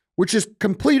time, which is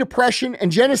complete oppression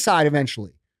and genocide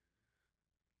eventually.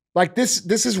 Like this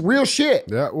is real shit.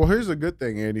 Yeah. Well, here's a good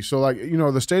thing, Andy. So like, you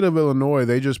know, the state of Illinois,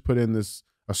 they just put in this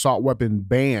assault weapon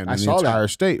ban in the entire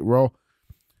state. Well,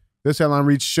 this headline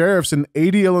reads, sheriffs in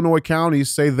 80 Illinois counties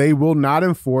say they will not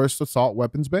enforce assault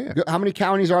weapons ban. How many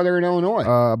counties are there in Illinois?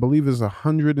 I believe it's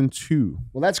 102.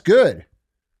 Well, that's good.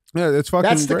 Yeah, it's fucking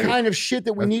That's the great. kind of shit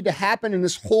that we need to happen in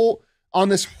this whole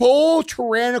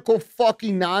tyrannical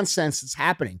fucking nonsense that's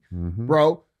happening,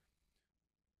 bro.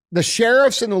 The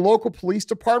sheriffs and the local police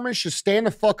department should stand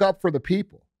the fuck up for the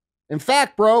people. In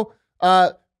fact, bro,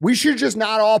 we should just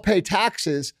not all pay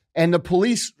taxes and the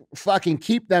police fucking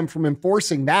keep them from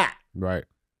enforcing that. Right.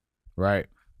 Right.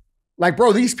 Like,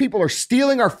 bro, these people are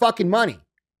stealing our fucking money.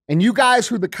 And you guys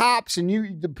who are the cops and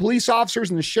the police officers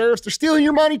and the sheriffs, they're stealing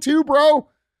your money too, bro.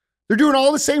 They're doing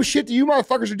all the same shit that you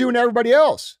motherfuckers are doing to everybody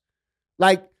else.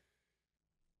 Like,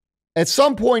 at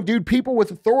some point, dude, people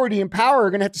with authority and power are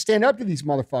going to have to stand up to these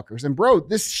motherfuckers. And bro,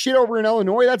 this shit over in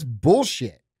Illinois, that's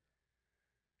bullshit.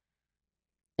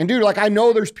 And dude, like, I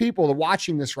know there's people that are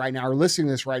watching this right now or listening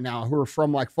to this right now who are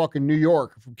from like fucking New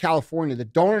York, or from California,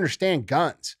 that don't understand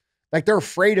guns. Like, they're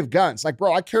afraid of guns. Like,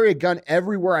 bro, I carry a gun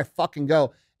everywhere I fucking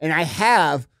go. And I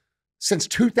have since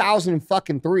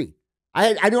 2003.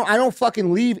 I don't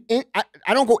fucking leave.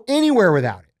 I don't go anywhere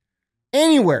without it.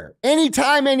 Anywhere,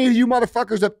 anytime any of you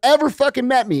motherfuckers have ever fucking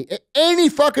met me, at any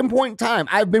fucking point in time,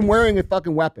 I've been wearing a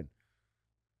fucking weapon.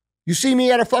 You see me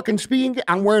at a fucking speaking,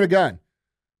 I'm wearing a gun.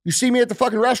 You see me at the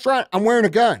fucking restaurant, I'm wearing a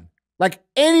gun. Like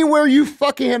anywhere you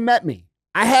fucking have met me,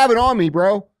 I have it on me,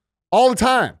 bro, all the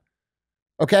time.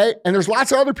 Okay? And there's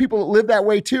lots of other people that live that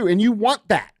way too, and you want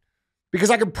that. Because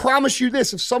I can promise you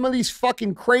this, if some of these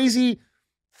fucking crazy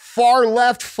far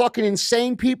left fucking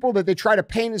insane people that they try to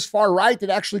paint as far right that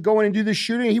actually go in and do this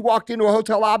shooting. He walked into a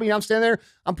hotel lobby and I'm standing there.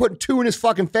 I'm putting 2 in his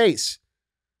fucking face.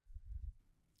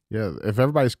 Yeah, if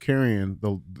everybody's carrying,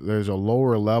 there's a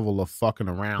lower level of fucking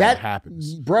around that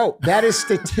happens. Bro, that is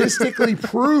statistically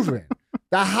proven.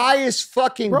 The highest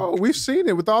fucking... Bro, we've seen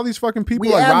it with all these fucking people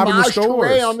like robbing the stores.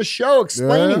 We had on the show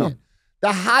explaining it.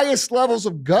 The highest levels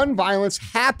of gun violence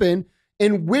happen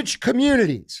in which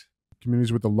communities?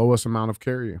 Communities with the lowest amount of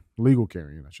carrying, legal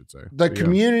carrying, I should say. The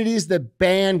communities that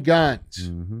ban guns.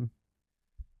 Mm-hmm.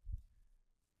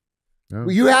 Yeah.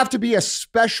 Well, you have to be a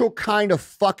special kind of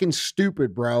fucking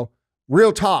stupid, bro.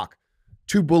 Real talk.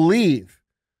 To believe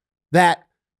that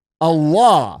a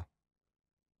law,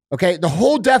 okay, the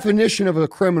whole definition of a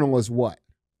criminal is what?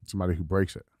 Somebody who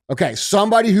breaks it. Okay,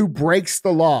 somebody who breaks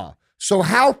the law. So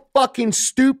how fucking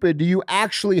stupid do you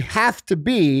actually have to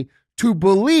be to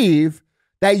believe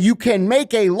that you can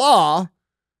make a law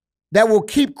that will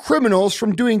keep criminals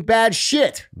from doing bad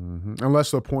shit? Mm-hmm.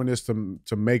 Unless the point is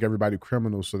to make everybody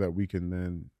criminals so that we can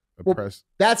then oppress.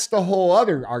 Well, that's the whole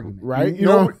other argument. Right?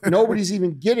 Nobody's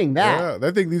even getting that. Yeah,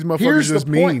 they think these motherfuckers just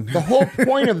mean. The whole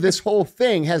point of this whole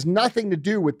thing has nothing to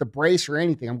do with the brace or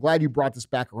anything. I'm glad you brought this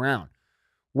back around.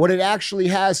 What it actually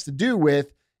has to do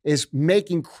with is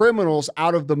making criminals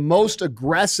out of the most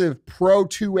aggressive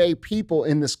pro-2A people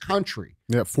in this country.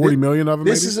 Yeah, 40 million of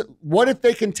them. What if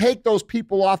they can take those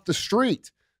people off the street?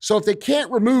 So if they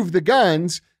can't remove the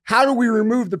guns, how do we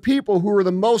remove the people who are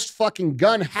the most fucking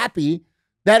gun happy,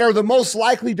 that are the most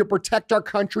likely to protect our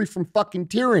country from fucking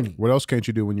tyranny? What else can't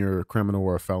you do when you're a criminal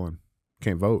or a felon?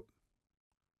 Can't vote.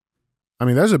 I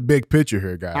mean, there's a big picture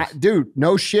here, guys. Dude,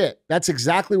 no shit. That's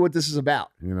exactly what this is about.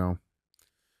 You know.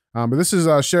 But this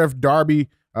is Sheriff Darby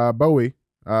Bowie.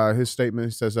 His statement,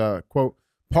 he says, quote,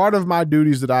 "Part of my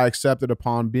duties that I accepted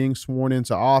upon being sworn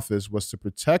into office was to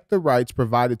protect the rights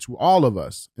provided to all of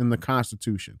us in the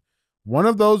Constitution. One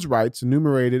of those rights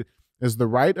enumerated is the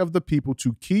right of the people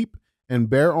to keep and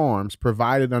bear arms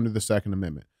provided under the Second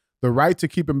Amendment. The right to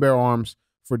keep and bear arms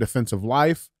for defense of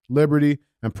life, liberty,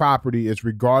 and property is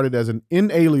regarded as an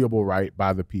inalienable right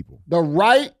by the people." The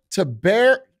right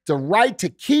to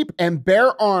keep and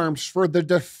bear arms for the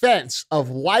defense of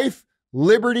life,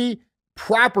 liberty,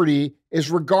 property is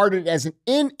regarded as an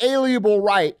inalienable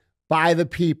right by the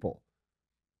people.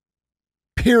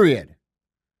 Period.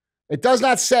 It does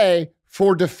not say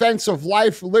for defense of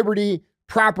life, liberty,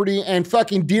 property, and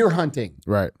fucking deer hunting.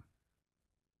 Right.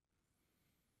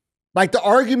 Like, the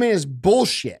argument is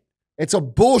bullshit. It's a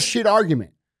bullshit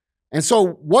argument. And so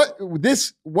what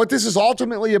this is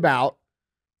ultimately about,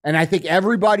 and I think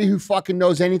everybody who fucking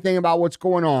knows anything about what's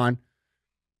going on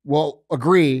will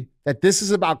agree that this is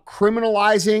about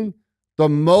criminalizing the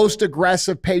most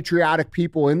aggressive patriotic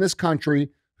people in this country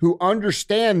who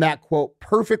understand that, quote,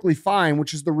 perfectly fine,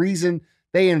 which is the reason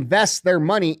they invest their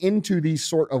money into these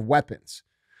sort of weapons.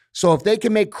 So if they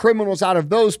can make criminals out of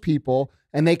those people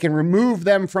and they can remove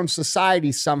them from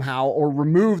society somehow or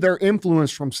remove their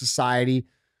influence from society,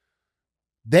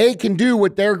 they can do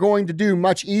what they're going to do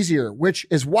much easier, which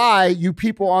is why you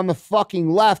people on the fucking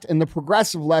left and the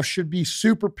progressive left should be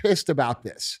super pissed about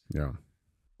this. Yeah.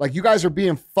 Like, you guys are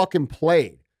being fucking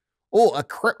played. Oh,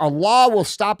 a law will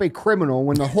stop a criminal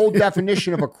when the whole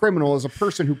definition of a criminal is a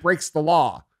person who breaks the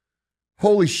law.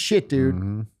 Holy shit, dude.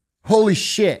 Mm-hmm. Holy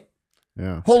shit.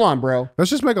 Yeah. Hold on, bro.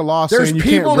 Let's just make a law saying you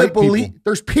can't rape people.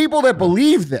 There's people that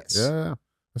believe this. Yeah.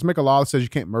 Let's make a law that says you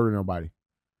can't murder nobody.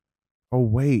 Oh,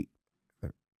 wait.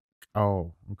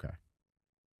 Oh, okay.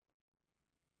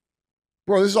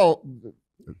 Bro, this is all...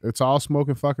 It's all smoke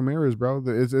and fucking mirrors, bro.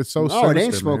 It's so sinister, it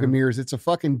ain't smoke and mirrors. It's a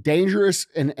fucking dangerous,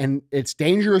 and it's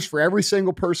dangerous for every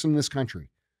single person in this country.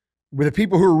 With the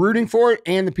people who are rooting for it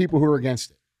and the people who are against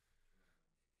it.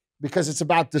 Because it's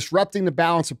about disrupting the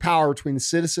balance of power between the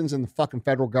citizens and the fucking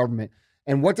federal government.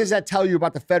 And what does that tell you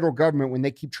about the federal government when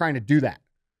they keep trying to do that?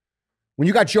 When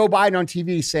you got Joe Biden on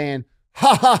TV saying,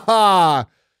 ha ha ha,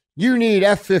 you need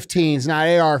F-15s, not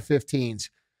AR-15s.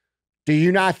 Do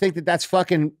you not think that that's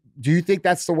fucking... Do you think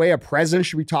that's the way a president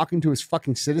should be talking to his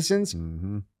fucking citizens?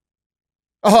 Mm-hmm.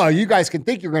 Oh, you guys can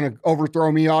think you're going to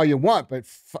overthrow me all you want, but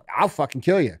I'll fucking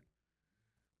kill you.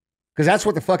 Because that's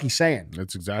what the fuck he's saying.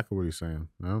 That's exactly what he's saying.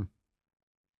 Yeah.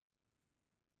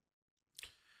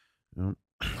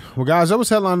 Well, guys, that was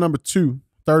headline number 2.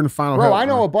 Third and final. Bro, I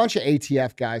know a bunch of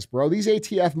ATF guys, bro. These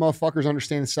ATF motherfuckers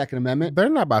understand the Second Amendment. They're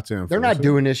not about to enforce They're not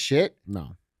doing this shit.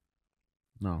 No.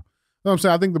 No. I'm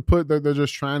saying? I think they're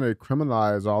just trying to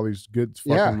criminalize all these good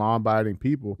fucking law-abiding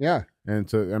people. Yeah.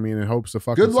 And in hopes of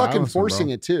fucking good luck silence enforcing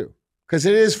them, it too. Because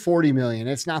it is 40 million.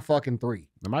 It's not fucking 3.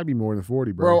 It might be more than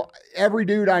 40, bro. Bro, every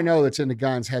dude I know that's into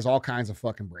guns has all kinds of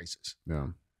fucking braces. Yeah.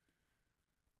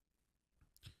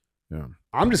 Yeah.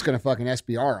 I'm just going to fucking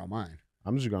SBR on mine.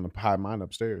 I'm just going to hide mine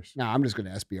upstairs. No, I'm just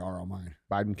going to SBR on mine.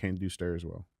 Biden can't do stairs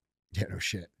well. Yeah, no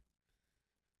shit.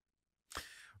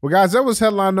 Well, guys, that was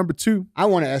headline number 2. I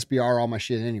want to SBR all my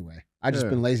shit anyway. I've just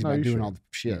been lazy about doing all the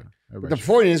shit. Yeah, but the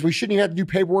point is, we shouldn't even have to do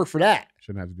paperwork for that.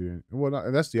 Shouldn't have to do it. Well,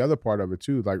 no, that's the other part of it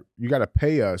too. Like, you got to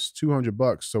pay us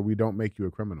 $200 so we don't make you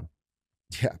a criminal.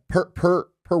 Yeah, per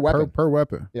weapon. Per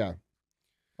weapon. Yeah.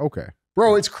 Okay.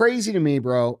 Bro, it's crazy to me,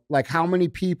 bro. Like how many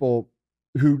people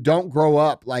who don't grow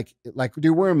up like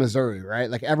dude, we're in Missouri, right?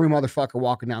 Like every motherfucker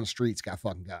walking down the street's got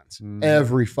fucking guns.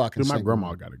 Every fucking. Dude, my grandma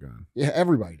one. got a gun. Yeah,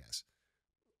 everybody does.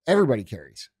 Everybody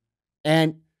carries,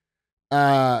 and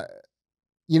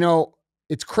you know,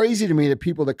 it's crazy to me that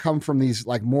people that come from these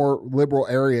like more liberal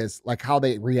areas, like how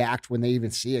they react when they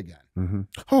even see a gun. Mm-hmm.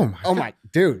 Oh my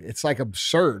dude, it's like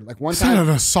absurd. Like one time, is that an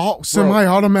assault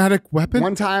semi-automatic weapon?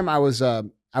 One time I was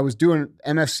doing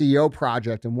an MFCEO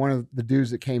project, and one of the dudes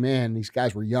that came in, these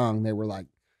guys were young. They were like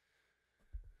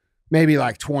maybe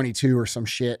like 22 or some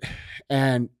shit.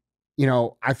 And, you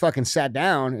know, I fucking sat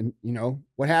down, and, you know,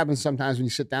 what happens sometimes when you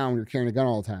sit down when you're carrying a gun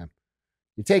all the time?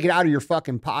 You take it out of your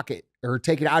fucking pocket or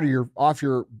take it out of off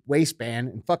your waistband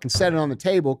and fucking set it on the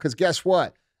table. Cause guess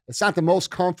what? It's not the most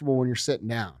comfortable when you're sitting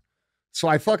down. So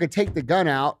I fucking take the gun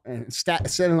out and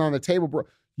set it on the table, bro.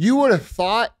 You would have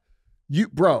thought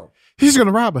bro. He's going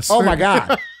to rob us. Oh my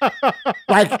God.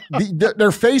 Like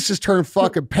their faces turn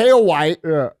fucking pale white.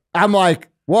 Yeah. I'm like,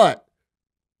 what?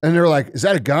 And they're like, is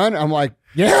that a gun? I'm like,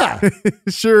 yeah.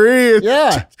 Sure is.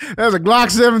 Yeah. That's a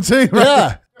Glock 17. Right?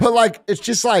 Yeah. But like, it's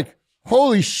just like,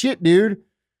 holy shit, dude.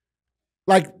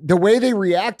 Like the way they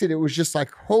reacted, it was just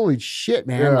like, holy shit,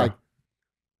 man. Yeah. Like,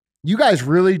 you guys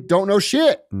really don't know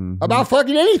shit about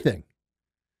fucking anything.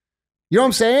 You know what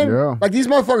I'm saying? Yeah. Like these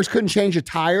motherfuckers couldn't change a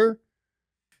tire.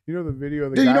 You know the video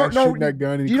of the guy shooting that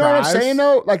gun and he you know cries? what I'm saying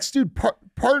though? Like, dude,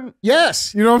 pardon.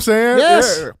 Yes. You know what I'm saying?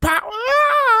 Yes.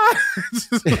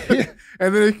 Yeah.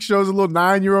 And then it shows a little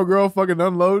 9-year-old girl fucking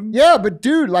unloading. Yeah, but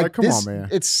dude, like come on, man.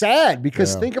 It's sad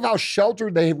because think of how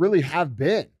sheltered they really have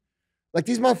been. Like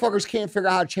these motherfuckers can't figure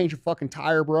out how to change a fucking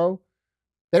tire, bro.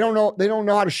 They don't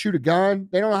know how to shoot a gun.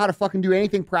 They don't know how to fucking do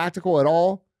anything practical at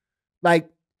all. Like,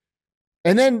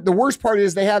 and then the worst part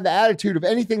is they have the attitude of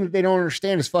anything that they don't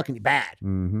understand is fucking bad.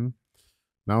 Mm-hmm.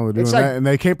 Not only doing that, and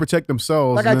they can't protect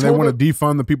themselves, like and then they want to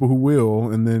defund the people who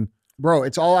will, and then bro,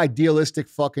 it's all idealistic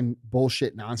fucking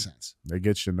bullshit nonsense. They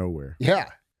get you nowhere. Yeah.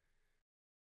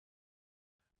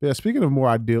 Yeah, speaking of more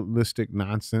idealistic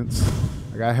nonsense,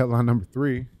 I got headline number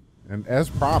 3, and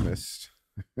as promised,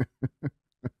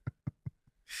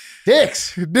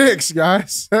 Dicks,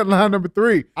 guys. Headline number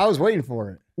 3. I was waiting for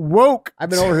it. Woke. I've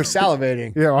been over here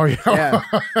salivating. Yeah, oh yeah. Yeah,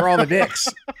 for all the dicks.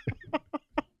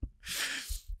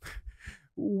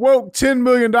 Woke $10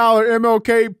 million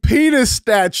MLK penis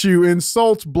statue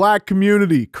insults black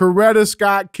community. Coretta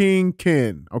Scott King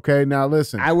Ken. Okay, now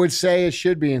listen. I would say it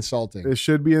should be insulting. It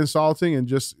should be insulting, and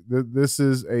just this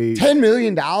is a $10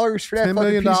 million for that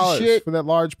fucking piece of shit? For that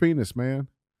large penis, man.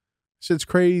 Shit's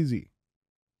crazy.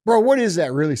 Bro, what is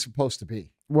that really supposed to be?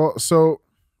 Well, so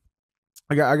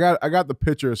I got the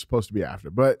picture it's supposed to be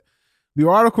after, but the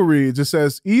article reads, it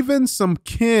says, even some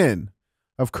kin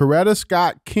of Coretta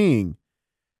Scott King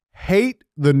hate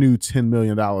the new $10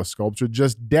 million sculpture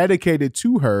just dedicated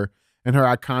to her and her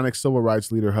iconic civil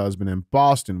rights leader husband in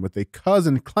Boston, with a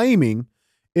cousin claiming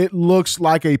it looks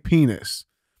like a penis.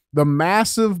 The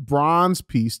massive bronze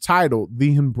piece, titled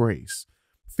The Embrace,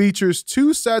 features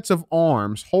 2 sets of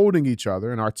arms holding each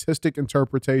other, an artistic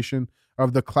interpretation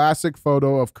of the classic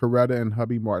photo of Coretta and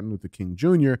hubby Martin Luther King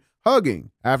Jr.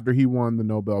 hugging after he won the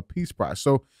Nobel Peace Prize.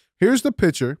 So here's the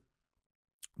picture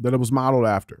that it was modeled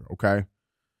after, okay?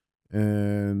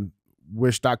 And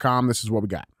wish.com, this is what we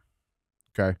got.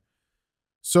 Okay.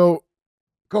 So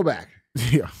go back.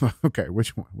 Yeah. Okay.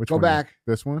 Which one? Go back.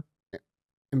 This one?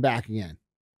 And back again.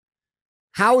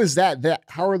 How is that?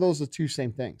 How are those the 2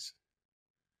 same things?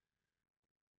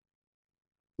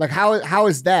 Like how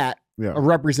is that a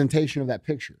representation of that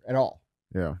picture at all?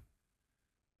 Yeah.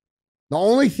 The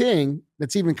only thing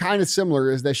that's even kind of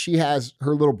similar is that she has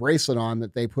her little bracelet on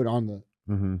that they put on the.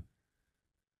 Mm-hmm.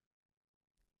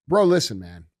 Bro, listen,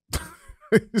 man.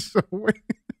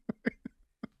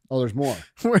 Oh, there's more.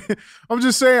 I'm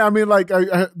just saying, I mean, like,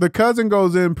 the cousin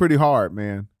goes in pretty hard,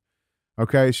 man.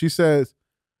 Okay. She says,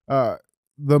 the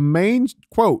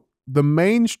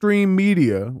mainstream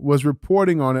media was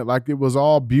reporting on it like it was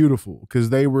all beautiful because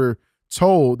they were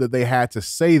told that they had to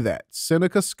say that.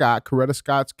 Seneca Scott, Coretta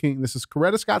Scott's king, this is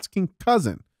Coretta Scott's king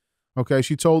cousin. Okay.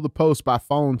 She told the Post by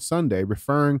phone Sunday,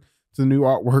 referring to the new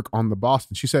artwork on the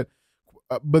Boston. She said,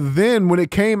 but then when it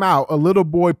came out, a little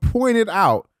boy pointed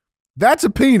out, that's a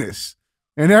penis.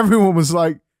 And everyone was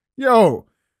like, yo,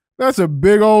 that's a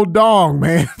big old dong,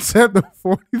 man, said the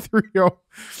 43-year-old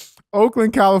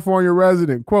Oakland, California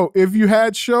resident. Quote, if you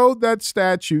had showed that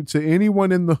statue to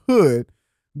anyone in the hood,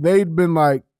 they'd been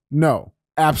like, no,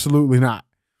 absolutely not.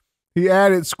 He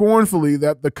added scornfully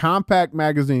that the Compact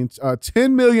magazine's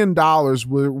 $10 million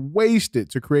were wasted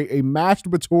to create a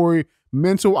masturbatory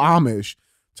mental homage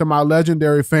to my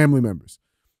legendary family members.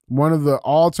 One of the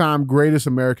all-time greatest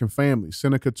American families.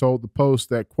 Seneca told the Post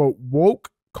that, quote, woke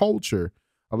culture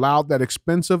allowed that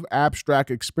expensive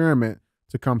abstract experiment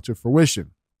to come to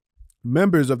fruition.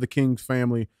 Members of the King's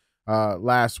family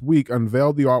last week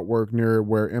unveiled the artwork near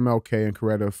where MLK and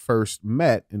Coretta first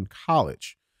met in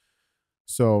college.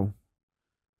 So,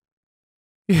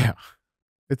 yeah,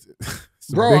 it's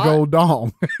a big old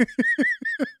dong.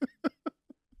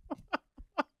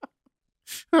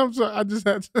 I'm sorry, I just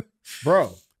had to.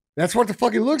 Bro, that's what the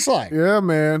fuck it looks like. Yeah,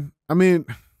 man. I mean,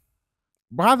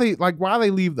 why they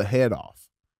leave the head off?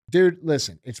 Dude,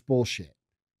 listen, it's bullshit.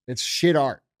 It's shit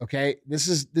art. Okay. This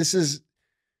is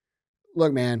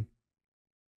look, man.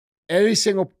 Any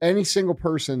single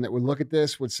person that would look at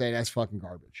this would say that's fucking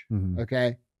garbage. Mm-hmm.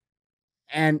 Okay.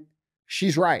 And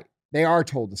she's right. They are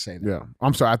told to say that. Yeah.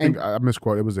 I'm sorry. I think I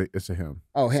misquoted. It's a him.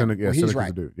 Oh, him. Seneca, well, he's Seneca's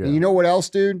right. a dude. Yeah. And you know what else,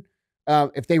 dude?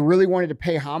 If they really wanted to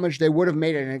pay homage, they would have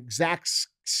made an exact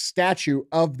statue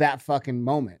of that fucking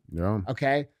moment. Yeah.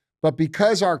 Okay. But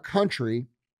because our country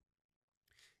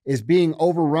is being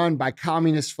overrun by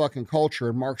communist fucking culture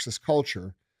and Marxist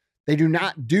culture, they do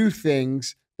not do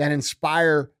things that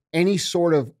inspire any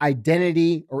sort of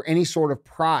identity or any sort of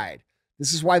pride.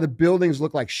 This is why the buildings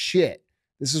look like shit.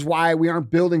 This is why we aren't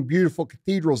building beautiful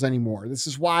cathedrals anymore. This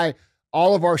is why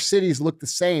all of our cities look the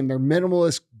same. They're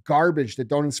minimalist garbage that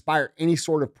don't inspire any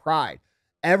sort of pride.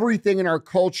 Everything in our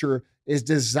culture is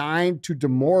designed to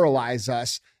demoralize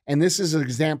us. And this is an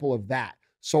example of that.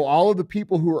 So all of the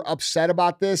people who are upset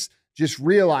about this, just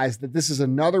realize that this is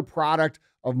another product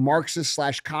of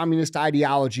Marxist/communist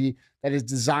ideology that is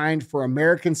designed for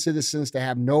American citizens to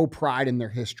have no pride in their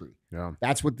history. Yeah.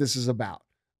 That's what this is about.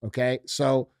 Okay.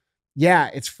 So yeah,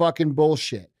 it's fucking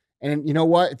bullshit. And you know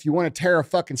what? If you want to tear a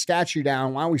fucking statue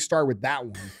down, why don't we start with that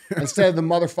one? Instead of the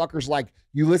motherfuckers like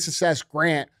Ulysses S.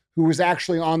 Grant, who was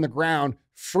actually on the ground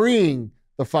freeing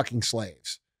the fucking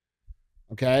slaves.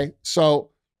 Okay. So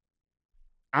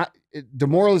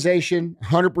demoralization,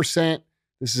 100%.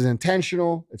 This is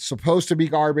intentional. It's supposed to be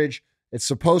garbage. It's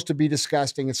supposed to be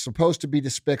disgusting. It's supposed to be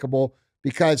despicable,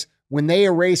 because when they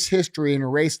erase history and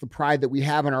erase the pride that we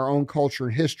have in our own culture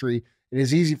and history, it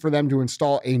is easy for them to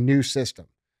install a new system.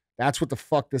 That's what the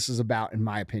fuck this is about, in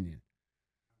my opinion.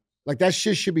 Like, that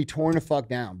shit should be torn the fuck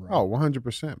down, bro. Oh,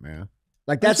 100%, man.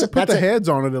 Like, put the heads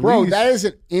on it at bro, least. that is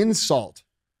an insult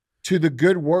to the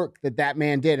good work that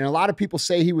man did. And a lot of people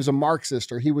say he was a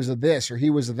Marxist or he was a this or he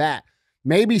was a that.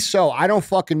 Maybe so. I don't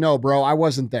fucking know, bro. I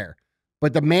wasn't there.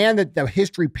 But the man that the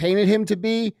history painted him to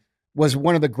be was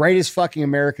one of the greatest fucking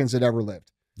Americans that ever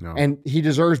lived. No. And he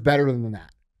deserves better than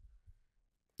that.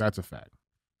 That's a fact.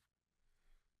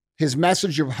 His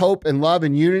message of hope and love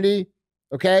and unity,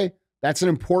 okay? That's an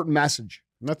important message.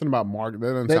 Nothing about Mark.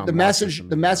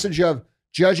 The message of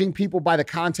judging people by the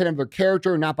content of their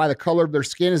character and not by the color of their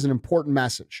skin is an important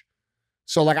message.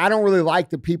 So, like, I don't really like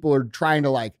that people are trying to,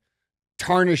 like,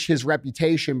 tarnish his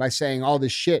reputation by saying all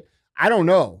this shit. I don't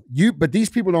know. But these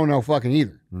people don't know fucking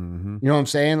either. Mm-hmm. You know what I'm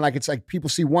saying? Like, it's like people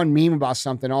see one meme about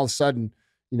something, all of a sudden,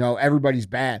 you know, everybody's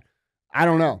bad. I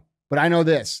don't know. But I know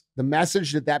this. The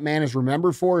message that man is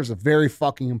remembered for is a very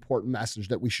fucking important message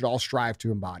that we should all strive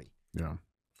to embody. Yeah,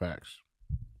 facts.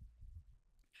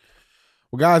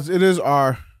 Well, guys, it is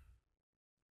our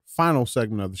final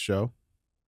segment of the show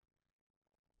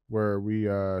where we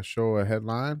show a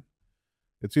headline.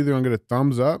 It's either going to get a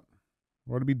thumbs up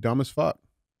or to be dumb as fuck.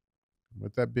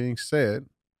 With that being said,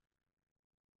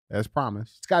 as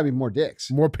promised, it's got to be more dicks.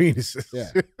 More penises.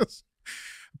 Yeah.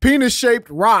 Penis-shaped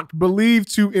rock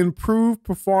believed to improve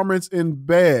performance in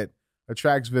bed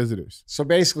attracts visitors. So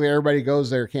basically, everybody goes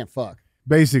there, can't fuck.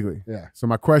 Basically. Yeah. So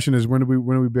my question is, when are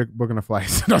we booking a flight?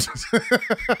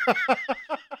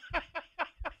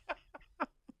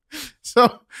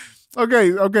 So,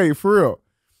 okay, for real.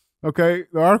 Okay,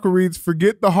 the article reads,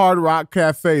 forget the Hard Rock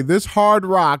Cafe. This Hard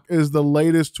Rock is the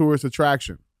latest tourist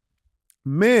attraction.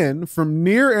 Men from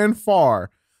near and far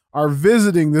are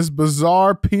visiting this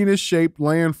bizarre penis-shaped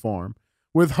landform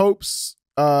with hopes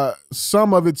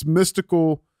some of its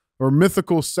mystical or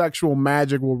mythical sexual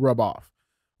magic will rub off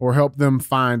or help them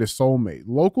find a soulmate.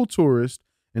 Local tourists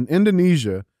in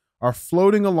Indonesia are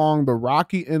floating along the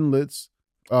rocky inlets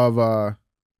of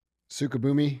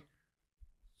Sukabumi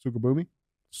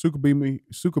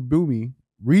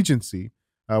Regency,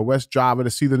 West Java,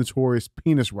 to see the notorious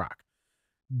penis rock.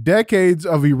 Decades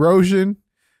of erosion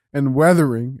and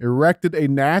weathering erected a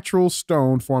natural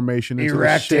stone formation into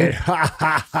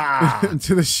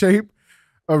the shape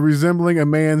of resembling a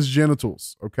man's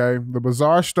genitals. Okay, the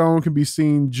bizarre stone can be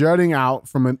seen jutting out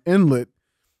from an inlet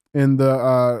in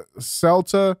the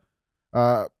Celta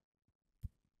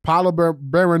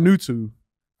Palabaranutu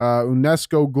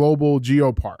UNESCO Global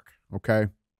Geopark. Okay,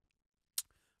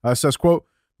 it says, quote,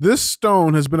 this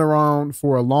stone has been around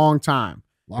for a long time.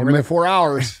 Longer than 4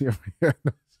 hours.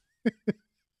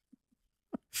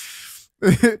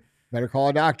 Better call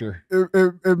a doctor.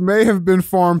 It may have been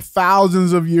formed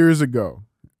thousands of years ago,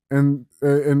 and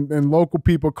local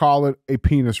people call it a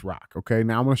penis rock. Okay,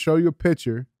 now I'm going to show you a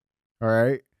picture. All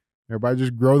right, everybody,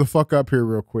 just grow the fuck up here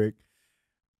real quick.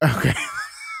 Okay.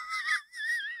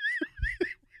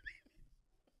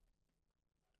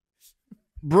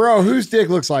 Bro, whose dick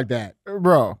looks like that?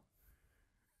 Bro.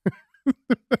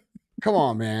 Come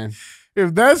on, man.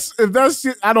 If that's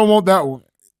I don't want that one.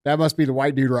 That must be the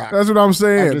white dude rock. That's what I'm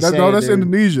saying. That's dude.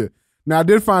 Indonesia. Now I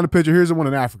did find a picture. Here's the one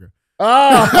in Africa.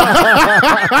 Oh.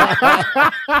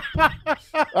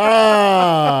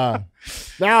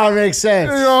 Now it makes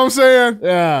sense. You know what I'm saying?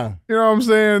 Yeah. You know what I'm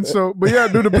saying? So, but yeah,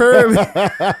 dude, apparently.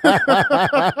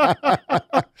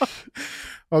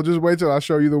 Oh, just wait till I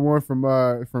show you the one from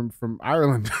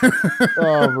Ireland.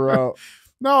 Oh, bro.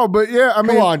 No, but yeah, I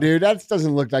mean, come on, dude. That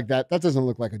doesn't look like that. That doesn't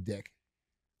look like a dick.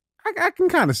 I can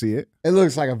kind of see it. It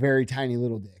looks like a very tiny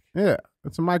little dick. Yeah,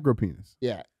 it's a micro penis.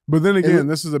 Yeah. But then again,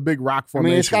 this is a big rock formation.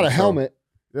 I mean, it's got a helmet.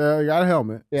 Yeah, it got a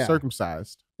helmet. Yeah.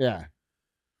 Circumcised. Yeah.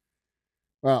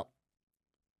 Well,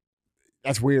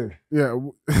 that's weird. Yeah.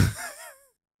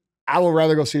 I would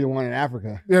rather go see the one in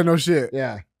Africa. Yeah, no shit.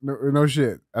 Yeah. No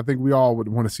shit. I think we all would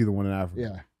want to see the one in Africa.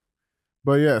 Yeah.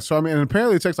 But yeah, so I mean, and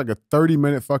apparently it takes like a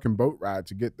 30-minute fucking boat ride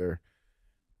to get there.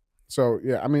 So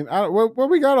yeah, I mean, what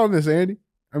we got on this, Andy?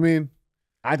 I mean,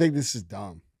 I think this is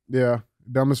dumb. Yeah,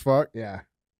 dumb as fuck. Yeah.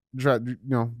 Try,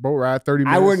 boat ride 30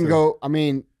 minutes. I wouldn't go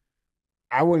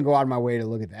out of my way to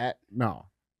look at that. No.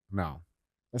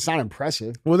 That's not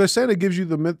impressive. Well, they're saying it gives you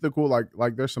the mythical,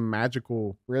 like there's some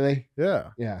magical. Really? Yeah.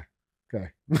 Yeah. Okay.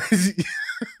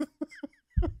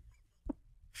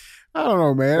 I don't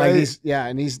know, man. Like these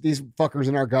fuckers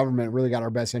in our government really got our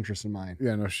best interests in mind.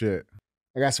 Yeah, no shit.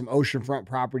 I got some oceanfront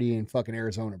property in fucking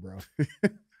Arizona, bro.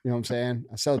 You know what I'm saying?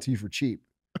 I sell it to you for cheap.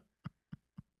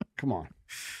 Come on.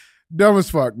 Dumb as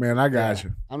fuck, man. I got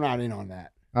you. I'm not in on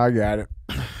that. I got it.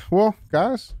 Well,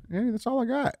 guys, Andy, that's all I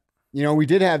got. You know, we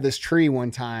did have this tree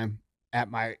one time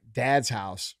at my dad's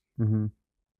house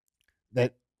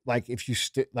that, like, if you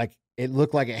it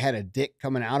looked like it had a dick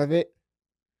coming out of it.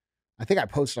 I think I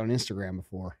posted on Instagram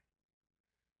before.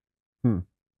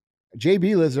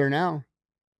 JB lives there now.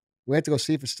 We have to go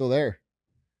see if it's still there.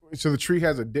 So the tree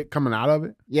has a dick coming out of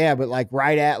it? Yeah, but like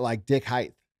right at like dick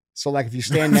height. So like if you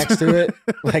stand next to it,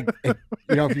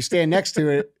 if you stand next to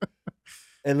it,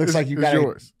 it looks like you got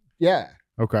yours. Yeah.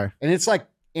 Okay. And it's like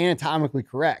anatomically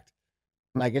correct.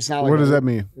 Like it's not like what does that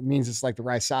mean? It means it's like the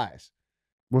right size.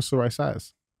 What's the right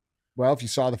size? Well, if you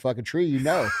saw the fucking tree, you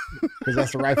know, because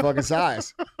that's the right fucking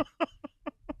size.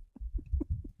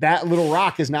 That little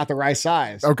rock is not the right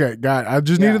size. Okay, got it. I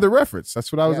just needed the reference.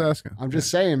 That's what I was asking. I'm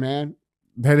just saying, man.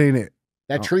 That ain't it.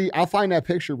 That tree, I'll find that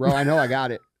picture, bro. I know I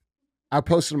got it. I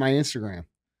posted on my Instagram.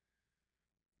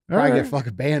 Probably get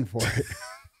fucking banned for it.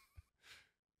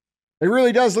 It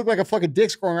really does look like a fucking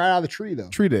dick's growing right out of the tree, though.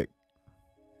 Tree dick.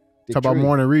 Dick Talk tree. about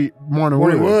morning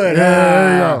wood.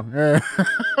 Yeah, there you go.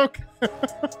 Yeah. Okay.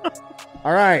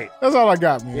 All right. That's all I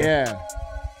got, man. Yeah.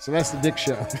 So that's the dick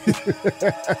show.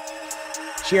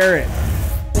 Share it.